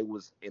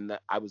mm,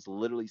 I was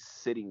literally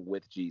sitting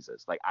with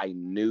Jesus. Like, I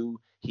knew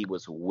he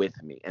was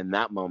with me in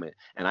that moment.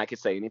 And I could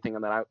say anything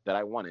that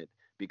I wanted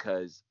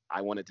because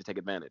I wanted to take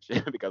advantage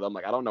because I'm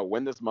like, I don't know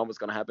when this moment's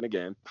going to happen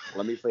again.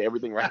 Let me say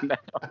everything right now.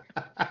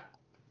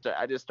 So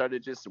I just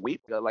started just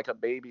weeping like a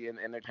baby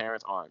in their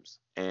parents' arms.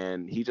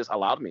 And he just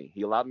allowed me.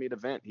 He allowed me to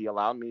vent. He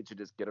allowed me to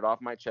just get it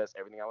off my chest,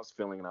 everything I was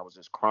feeling. And I was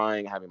just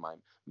crying, having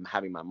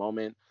my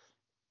moment.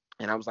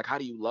 And I was like, how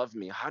do you love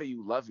me? How do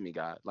you love me,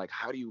 God? Like,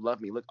 how do you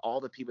love me? Look,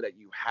 all the people that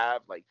you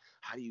have, like,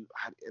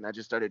 and I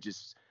just started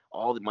just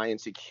my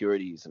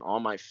insecurities and all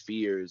my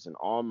fears and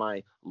all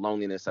my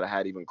loneliness that I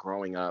had even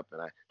growing up.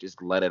 And I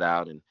just let it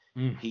out. And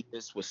mm, he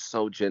just was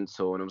so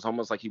gentle. And it was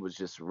almost like he was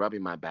just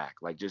rubbing my back,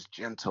 like just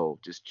gentle,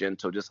 just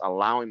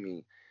allowing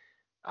me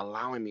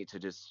to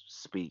just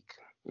speak.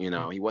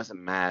 mm. He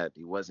wasn't mad.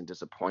 He wasn't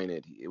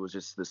disappointed. It was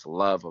just this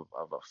love of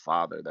a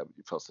father that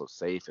you felt so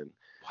safe. And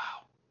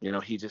Wow.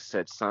 he just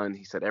said, son,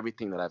 he said,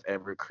 everything that I've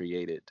ever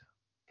created,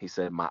 he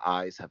said, my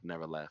eyes have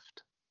never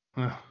left.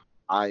 Uh,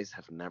 Eyes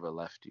have never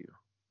left you.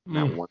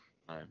 Not mm. one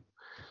time.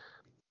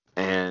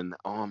 And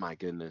oh my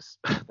goodness,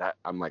 that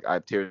I'm like, I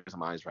have tears in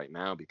my eyes right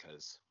now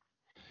because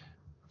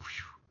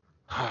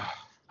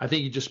I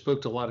think you just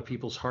spoke to a lot of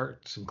people's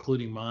hearts,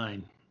 including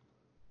mine.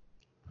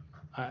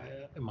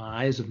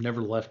 My eyes have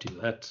never left you.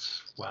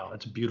 That's wow.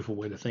 That's a beautiful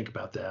way to think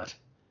about that,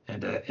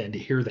 and to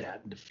hear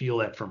that and to feel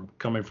that from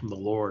coming from the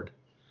Lord.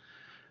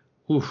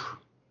 Oof.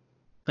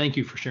 Thank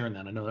you for sharing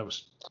that. I know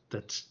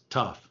that's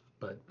tough,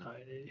 but I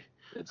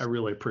it's,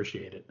 really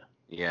appreciate it.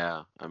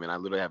 yeah, I mean, I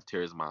literally have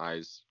tears in my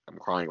eyes. I'm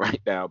crying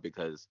right now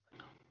because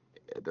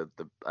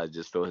I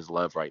just feel his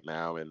love right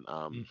now, and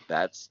Mm.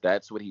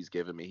 that's what he's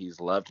given me. He's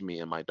loved me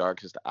in my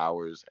darkest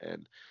hours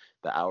and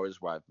the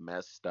hours where I've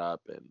messed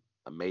up and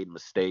I made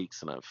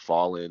mistakes and I've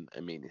fallen. I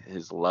mean,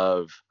 his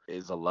love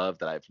is a love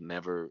that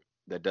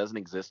doesn't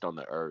exist on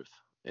the earth.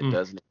 It Mm.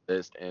 doesn't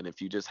exist, and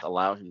if you just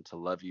allow him to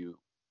love you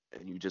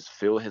and you just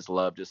feel his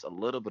love, just a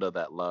little bit of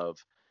that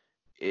love,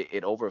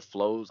 it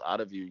overflows out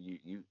of you.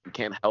 You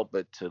can't help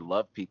but to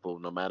love people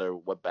no matter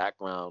what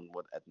background,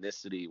 what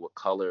ethnicity, what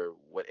color,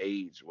 what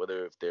age,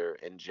 whether if they're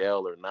in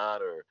jail or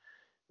not, or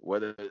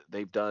whether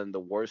they've done the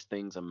worst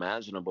things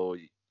imaginable.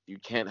 You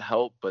can't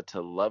help but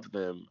to love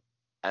them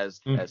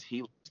Mm. as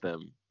he loves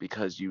them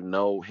because you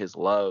know his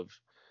love.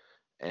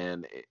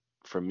 And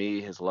for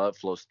me, his love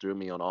flows through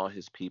me on all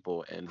his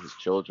people and his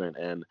children.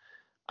 And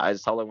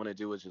all I want to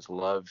do is just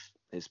love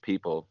his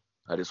people.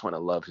 I just want to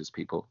love his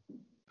people.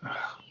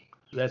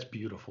 That's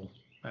beautiful.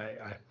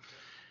 I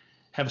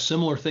have a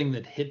similar thing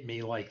that hit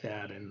me like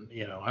that, and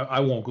I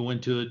won't go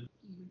into it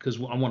because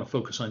I want to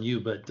focus on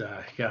you. But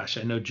gosh,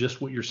 I know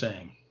just what you're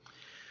saying.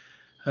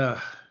 Uh,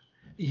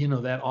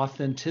 that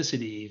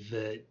authenticity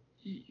that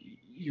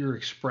you're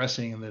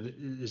expressing and that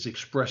is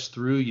expressed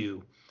through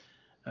you.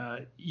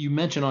 You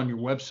mentioned on your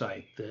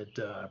website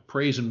that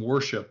praise and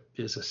worship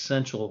is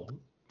essential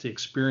to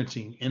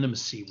experiencing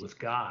intimacy with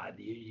God.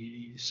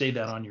 You say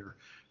that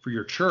for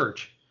your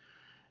church,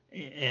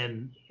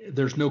 and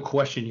there's no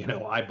question.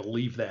 I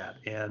believe that,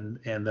 and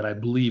that I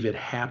believe it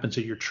happens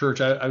at your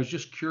church. I was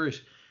just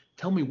curious.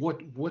 Tell me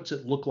what's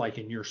it look like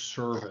in your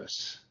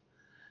service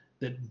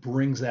that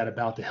brings that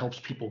about, that helps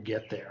people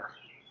get there?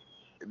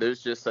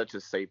 There's just such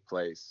a safe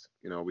place.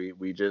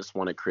 We just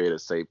want to create a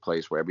safe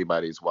place where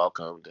everybody's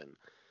welcomed,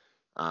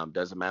 and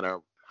doesn't matter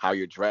how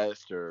you're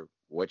dressed or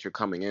what you're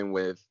coming in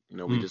with. We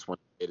Mm, just want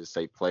to create a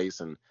safe place.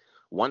 And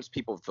once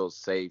people feel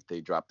safe, they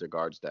drop their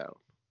guards down.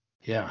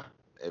 yeah.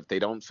 If they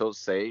don't feel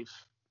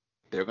safe,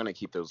 they're going to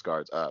keep those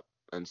guards up.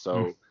 And Mm,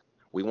 so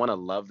we want to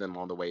love them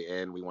on the way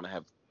in. We want to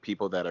have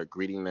people that are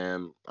greeting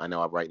them. I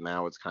know right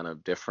now it's kind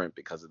of different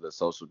because of the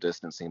social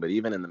distancing, but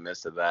even in the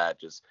midst of that,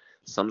 just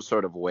some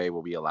sort of way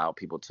where we allow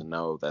people to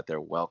know that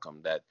they're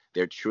welcome, that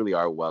they truly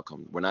are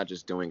welcome. We're not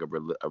just doing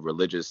a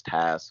religious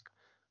task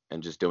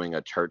and just doing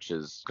a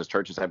churches, because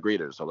churches have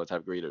greeters, so let's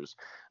have greeters,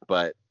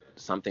 but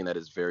something that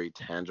is very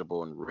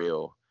tangible and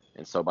real.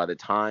 And so by the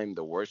time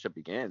the worship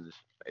begins,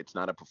 it's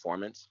not a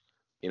performance.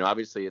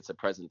 Obviously it's a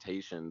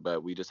presentation,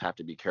 but we just have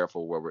to be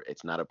careful where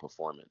it's not a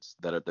performance.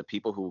 That are the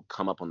people who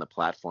come up on the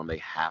platform, they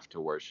have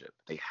to worship.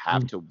 They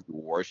have mm, to be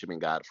worshiping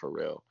God for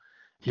real.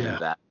 And yeah.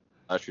 that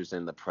ushers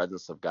in the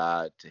presence of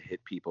God to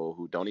hit people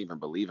who don't even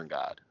believe in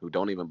God, who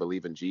don't even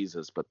believe in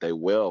Jesus, but they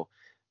will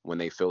when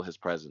they feel his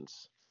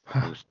presence.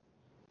 And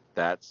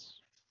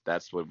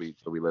that's what we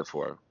live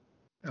for.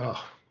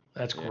 Oh,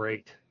 that's Yeah.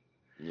 great.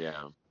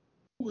 Yeah.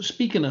 Well,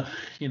 speaking of,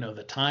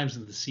 the times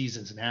and the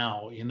seasons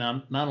now,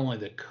 not only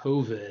the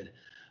COVID,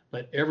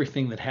 but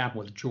everything that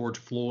happened with George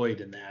Floyd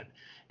and that,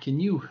 can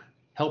you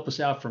help us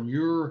out from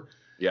your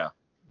Yeah.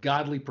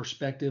 godly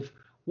perspective?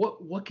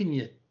 What can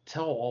you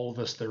tell all of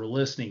us that are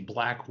listening,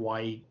 black,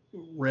 white,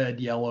 red,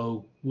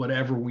 yellow,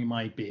 whatever we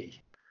might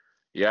be?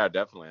 Yeah,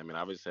 definitely. I mean,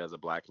 obviously, as a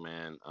black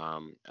man,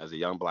 as a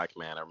young black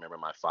man, I remember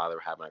my father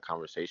having a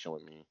conversation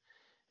with me,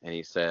 and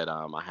he said,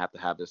 I have to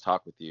have this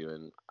talk with you.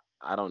 And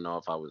I don't know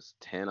if I was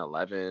 10,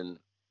 11,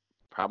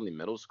 probably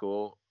middle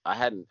school. I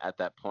hadn't at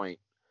that point.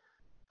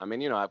 I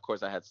mean, of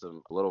course, I had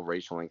some little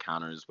racial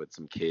encounters with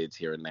some kids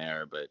here and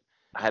there, but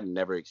I had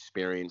never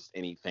experienced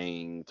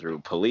anything through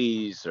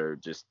police or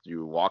just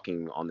through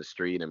walking on the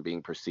street and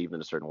being perceived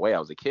in a certain way. I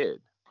was a kid,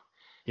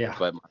 Yeah.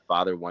 but my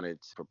father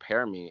wanted to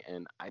prepare me,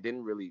 and I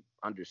didn't really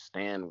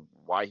understand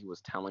why he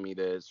was telling me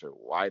this or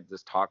why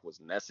this talk was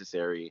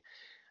necessary.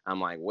 I'm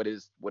like, what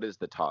is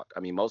the talk? I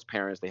mean, most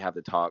parents, they have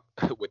the talk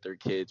with their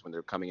kids when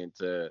they're coming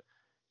into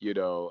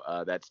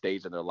that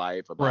stage in their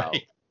life about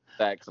Right.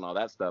 sex and all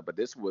that stuff, but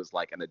this was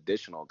like an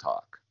additional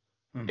talk.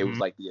 It was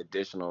Hmm. like the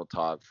additional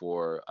talk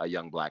for a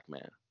young black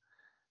man.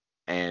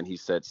 And he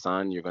said,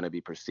 son, you're going to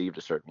be perceived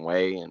a certain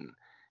way. And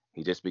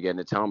he just began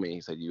to tell me,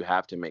 he said, you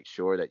have to make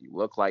sure that you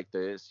look like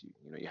this.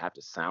 You have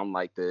to sound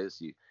like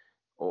this,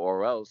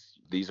 or else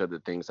these are the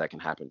things that can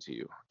happen to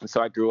you. And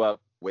so I grew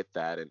up with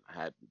that and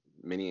had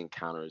many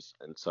encounters.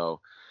 And so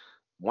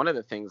one of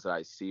the things that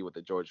I see with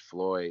the George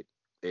Floyd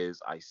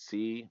is I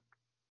see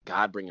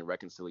God bringing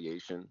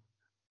reconciliation.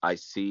 I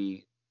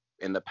see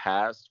in the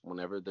past,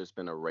 whenever there's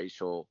been a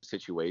racial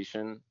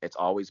situation, it's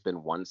always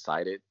been one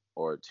sided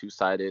or two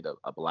sided,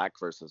 a black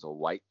versus a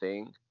white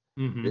thing.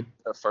 This Hmm.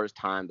 is the first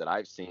time that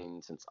I've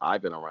seen since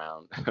I've been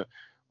around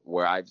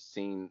where I've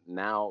seen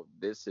now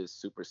this has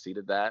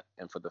superseded that.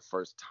 And for the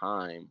first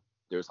time,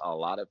 there's a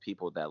lot of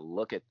people that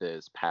look at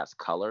this past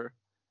color,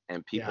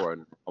 and people Yeah.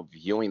 are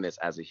viewing this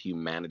as a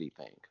humanity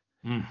thing.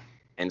 Mm.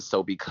 And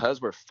so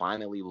because we're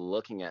finally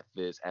looking at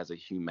this as a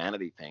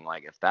humanity thing,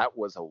 like if that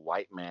was a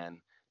white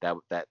man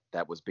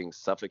that was being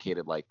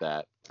suffocated like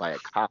that by a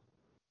cop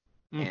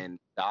Mm. and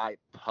died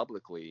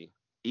publicly,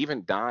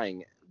 even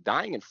dying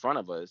in front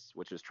of us,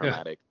 which is Yeah.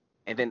 traumatic,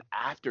 and then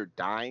after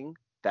dying,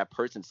 that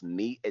person's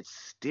knee is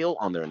still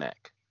on their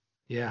neck.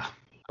 Yeah.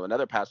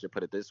 Another pastor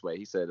put it this way.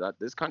 He said,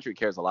 this country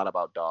cares a lot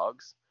about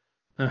dogs.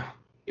 Uh,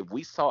 If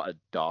we saw a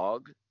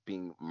dog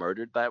being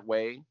murdered that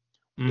way,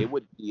 mm. it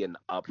would be an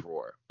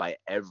uproar by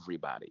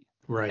everybody.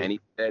 And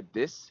Right.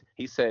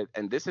 he said,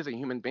 and this is a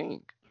human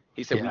being.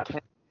 He said, we Yeah.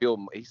 can't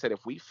feel, he said,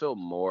 if we feel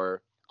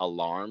more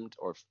alarmed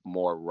or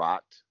more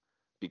rocked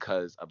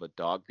because of a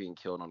dog being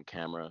killed on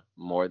camera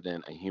more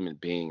than a human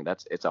being,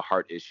 it's a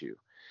heart issue.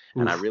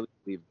 And I Oof. really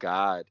believe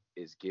God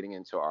is getting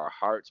into our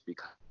hearts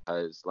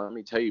because let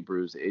me tell you,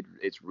 Bruce,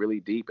 it's really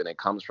deep, and it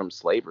comes from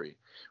slavery,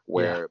 Yeah.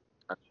 where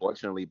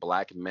unfortunately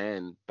black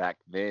men back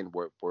then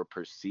were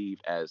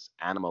perceived as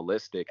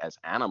animalistic, as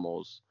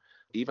animals.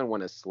 Even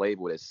when a slave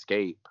would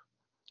escape,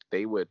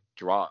 they would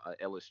draw an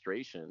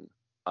illustration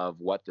of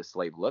what the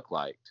slave looked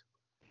like,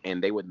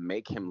 and they would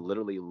make him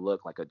literally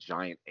look like a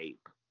giant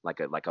ape, like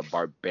a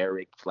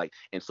barbaric, like.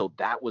 And so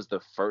that was the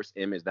first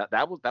image,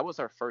 that was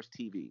our first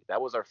TV,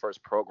 that was our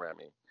first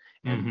programming,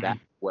 and Hmm. that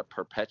what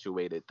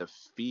perpetuated the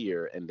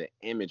fear and the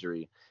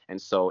imagery.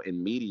 And so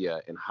in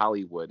media, in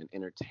Hollywood, and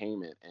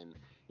entertainment, and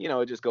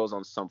it just goes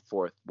on some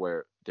forth,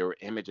 where there were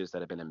images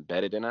that have been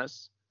embedded in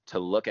us to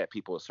look at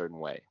people a certain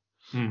way.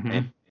 And Hmm.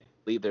 I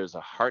believe there's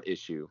a heart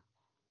issue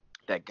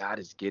that God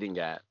is getting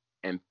at.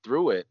 And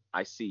through it,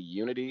 I see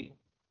unity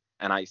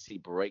and I see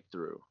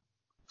breakthrough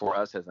for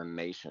us as a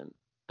nation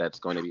that's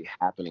going to be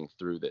happening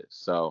through this.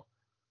 So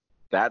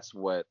that's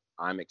what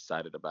I'm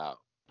excited about.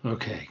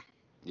 Okay.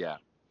 Yeah.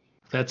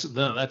 That's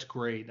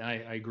great. I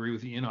agree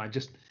with you.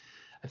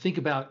 I think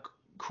about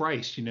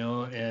Christ,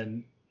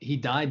 and he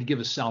died to give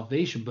us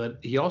salvation, but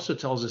he also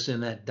tells us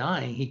in that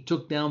dying, he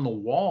took down the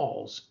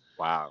walls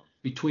Wow.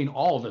 between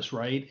all of us,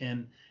 right?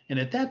 And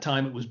at that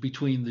time, it was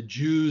between the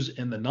Jews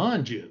and the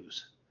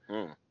non-Jews.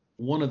 Mm.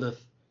 One of the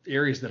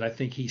areas that I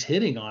think he's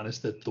hitting on is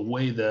that the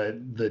way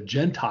the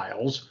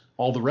Gentiles,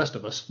 all the rest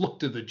of us, look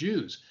to the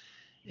Jews,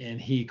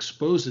 and he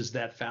exposes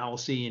that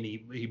fallacy and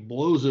he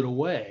blows it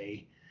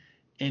away,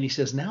 and he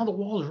says now the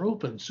walls are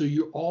open, so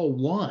you're all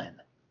one.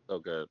 So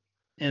good.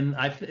 And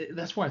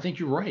that's why I think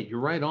you're right. You're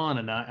right on,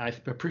 and I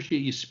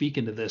appreciate you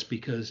speaking to this,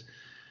 because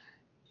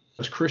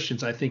as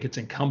Christians, I think it's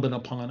incumbent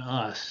upon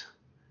us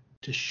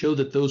to show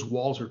that those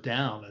walls are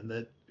down and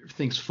that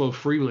things flow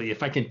freely.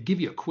 If I can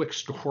give you a quick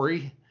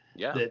story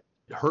that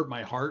hurt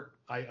my heart,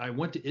 I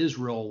went to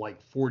Israel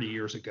like 40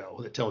 years ago.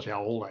 That tells you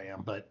how old I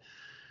am. But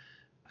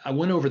I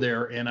went over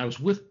there and I was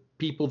with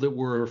people that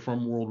were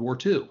from World War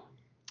II.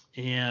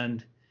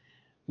 And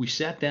we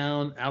sat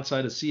down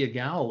outside of Sea of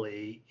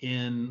Galilee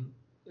in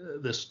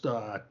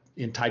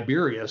in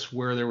Tiberias,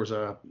 where there was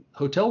a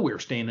hotel we were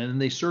staying in,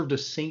 and they served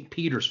us St.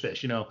 Peter's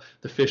fish,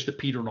 the fish that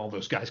Peter and all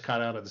those guys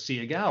caught out of the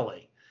Sea of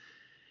Galilee.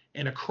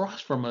 And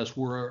across from us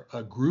were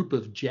a group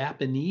of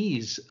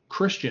Japanese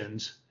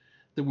Christians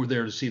that were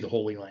there to see the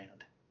Holy Land.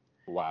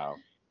 Wow.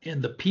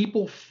 And the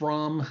people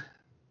from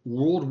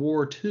World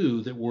War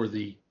II that were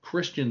the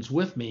Christians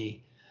with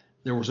me,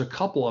 there was a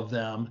couple of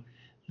them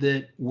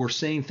that were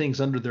saying things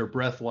under their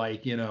breath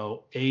like,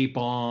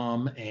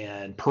 A-bomb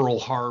and Pearl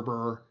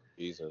Harbor.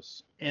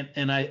 Jesus.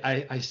 And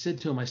I said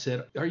to him, I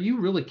said, are you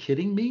really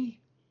kidding me?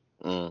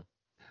 Mm.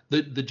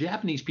 The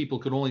Japanese people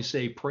could only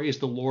say, praise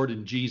the Lord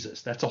and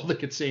Jesus. That's all they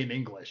could say in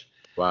English.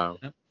 Wow.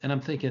 And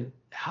I'm thinking,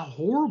 how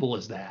horrible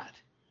is that?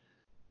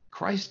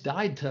 Christ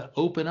died to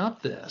open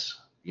up this.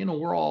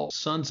 We're all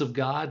sons of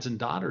gods and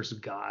daughters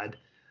of God,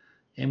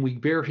 and we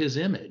bear his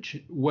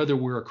image. Whether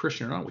we're a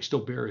Christian or not, we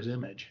still bear his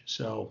image.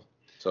 So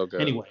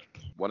good. Anyway.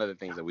 One of the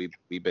things that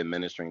we've been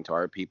ministering to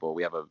our people,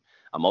 we have a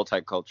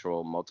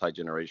multicultural,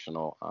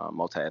 multi-generational,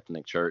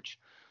 multi-ethnic church.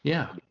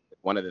 Yeah.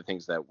 One of the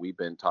things that we've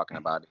been talking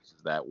about is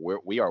that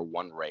we are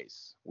one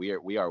race.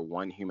 We are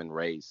one human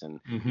race, and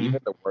even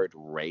the word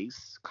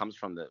race comes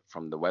from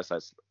the West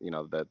Side,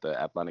 the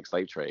Atlantic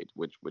slave trade,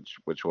 which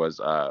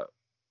was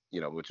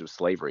which was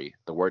slavery.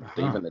 The word,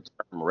 even the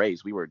term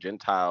race, we were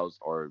Gentiles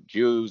or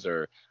Jews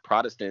or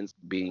Protestants,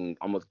 being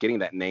almost getting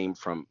that name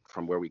from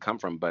where we come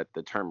from. But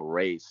the term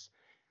race,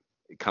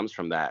 it comes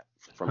from that,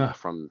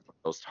 from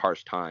those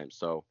harsh times.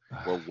 So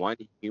we're one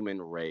human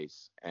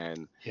race,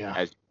 and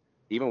as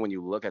even when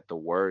you look at the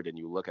word and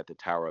you look at the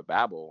Tower of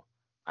Babel,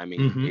 I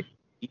mean,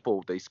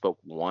 people, they spoke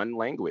one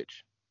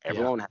language.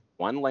 Everyone had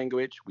one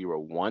language. We were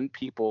one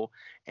people,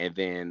 and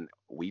then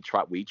we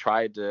tried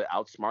to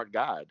outsmart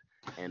God,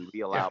 and we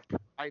allowed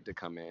pride to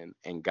come in,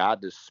 and God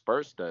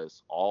dispersed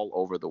us all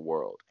over the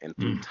world. And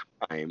through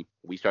time,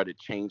 we started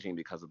changing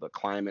because of the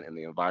climate and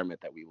the environment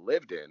that we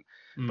lived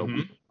in. But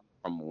we are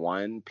from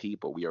one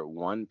people. We are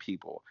one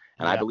people,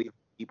 and I believe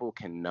people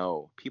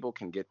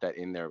can get that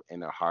in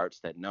their hearts,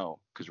 that no,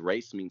 because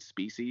race means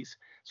species.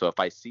 So if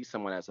I see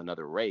someone as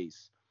another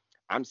race,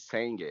 I'm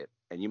saying it,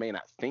 and you may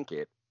not think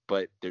it,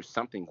 but there's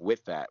something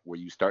with that where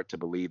you start to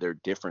believe they're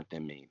different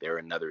than me. They're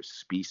another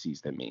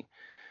species than me.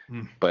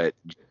 But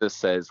Jesus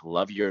says,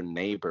 love your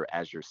neighbor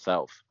as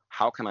yourself.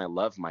 How can I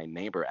love my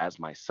neighbor as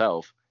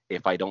myself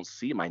if I don't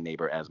see my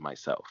neighbor as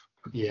myself?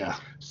 Yeah.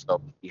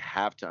 So we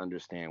have to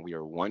understand we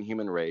are one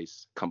human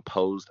race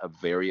composed of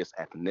various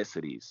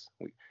ethnicities.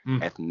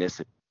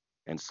 Ethnicity.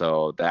 And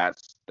so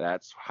that's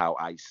how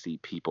I see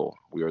people.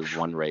 We are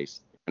one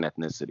race and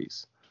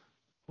ethnicities.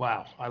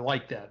 Wow, I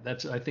like that.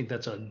 I think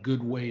that's a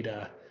good way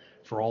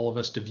for all of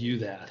us to view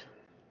that.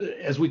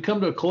 As we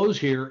come to a close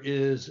here,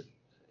 is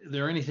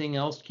there anything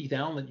else, Keith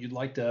Allen, that you'd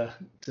like to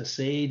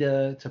say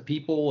to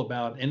people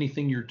about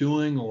anything you're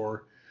doing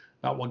or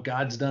about what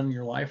God's done in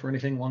your life or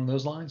anything along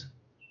those lines?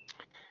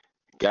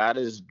 God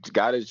has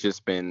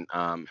just been,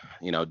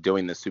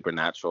 doing the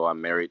supernatural. I'm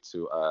married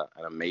to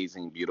an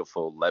amazing,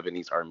 beautiful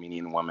Lebanese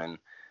Armenian woman,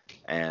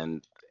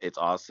 and it's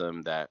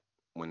awesome that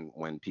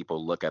when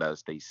people look at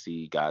us, they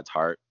see God's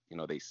heart.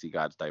 They see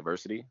God's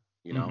diversity.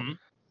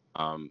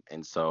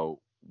 And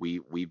so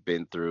we've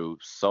been through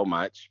so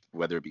much,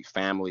 whether it be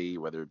family,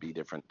 whether it be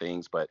different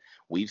things, but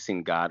we've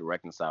seen God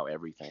reconcile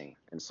everything.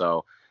 And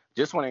so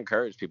just want to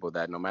encourage people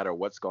that no matter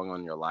what's going on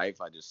in your life,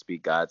 I just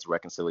speak God's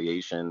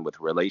reconciliation with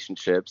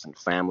relationships and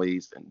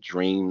families and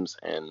dreams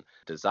and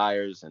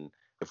desires. And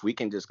if we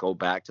can just go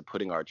back to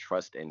putting our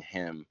trust in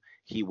him,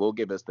 he will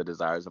give us the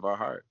desires of our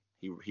heart.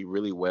 He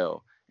really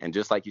will. And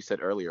just like you said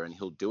earlier, and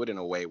he'll do it in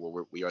a way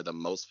where we are the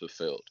most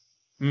fulfilled.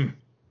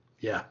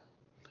 Yeah.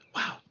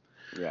 Wow.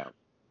 Yeah.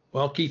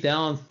 Well, Keith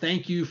Allen,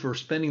 thank you for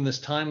spending this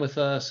time with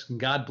us.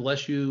 God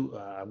bless you.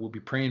 We'll be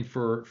praying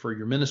for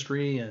your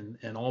ministry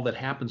and all that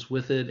happens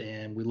with it.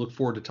 And we look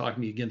forward to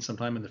talking to you again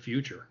sometime in the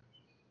future.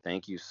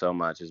 Thank you so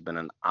much. It's been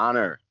an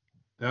honor.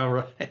 All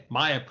right.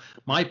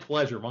 My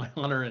pleasure, my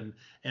honor. And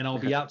I'll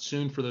be out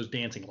soon for those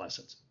dancing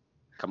lessons.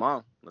 Come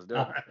on. Let's do it.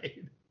 All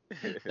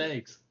right.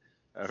 Thanks.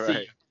 All See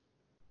right.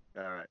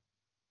 you. All right.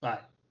 Bye.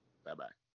 Bye-bye.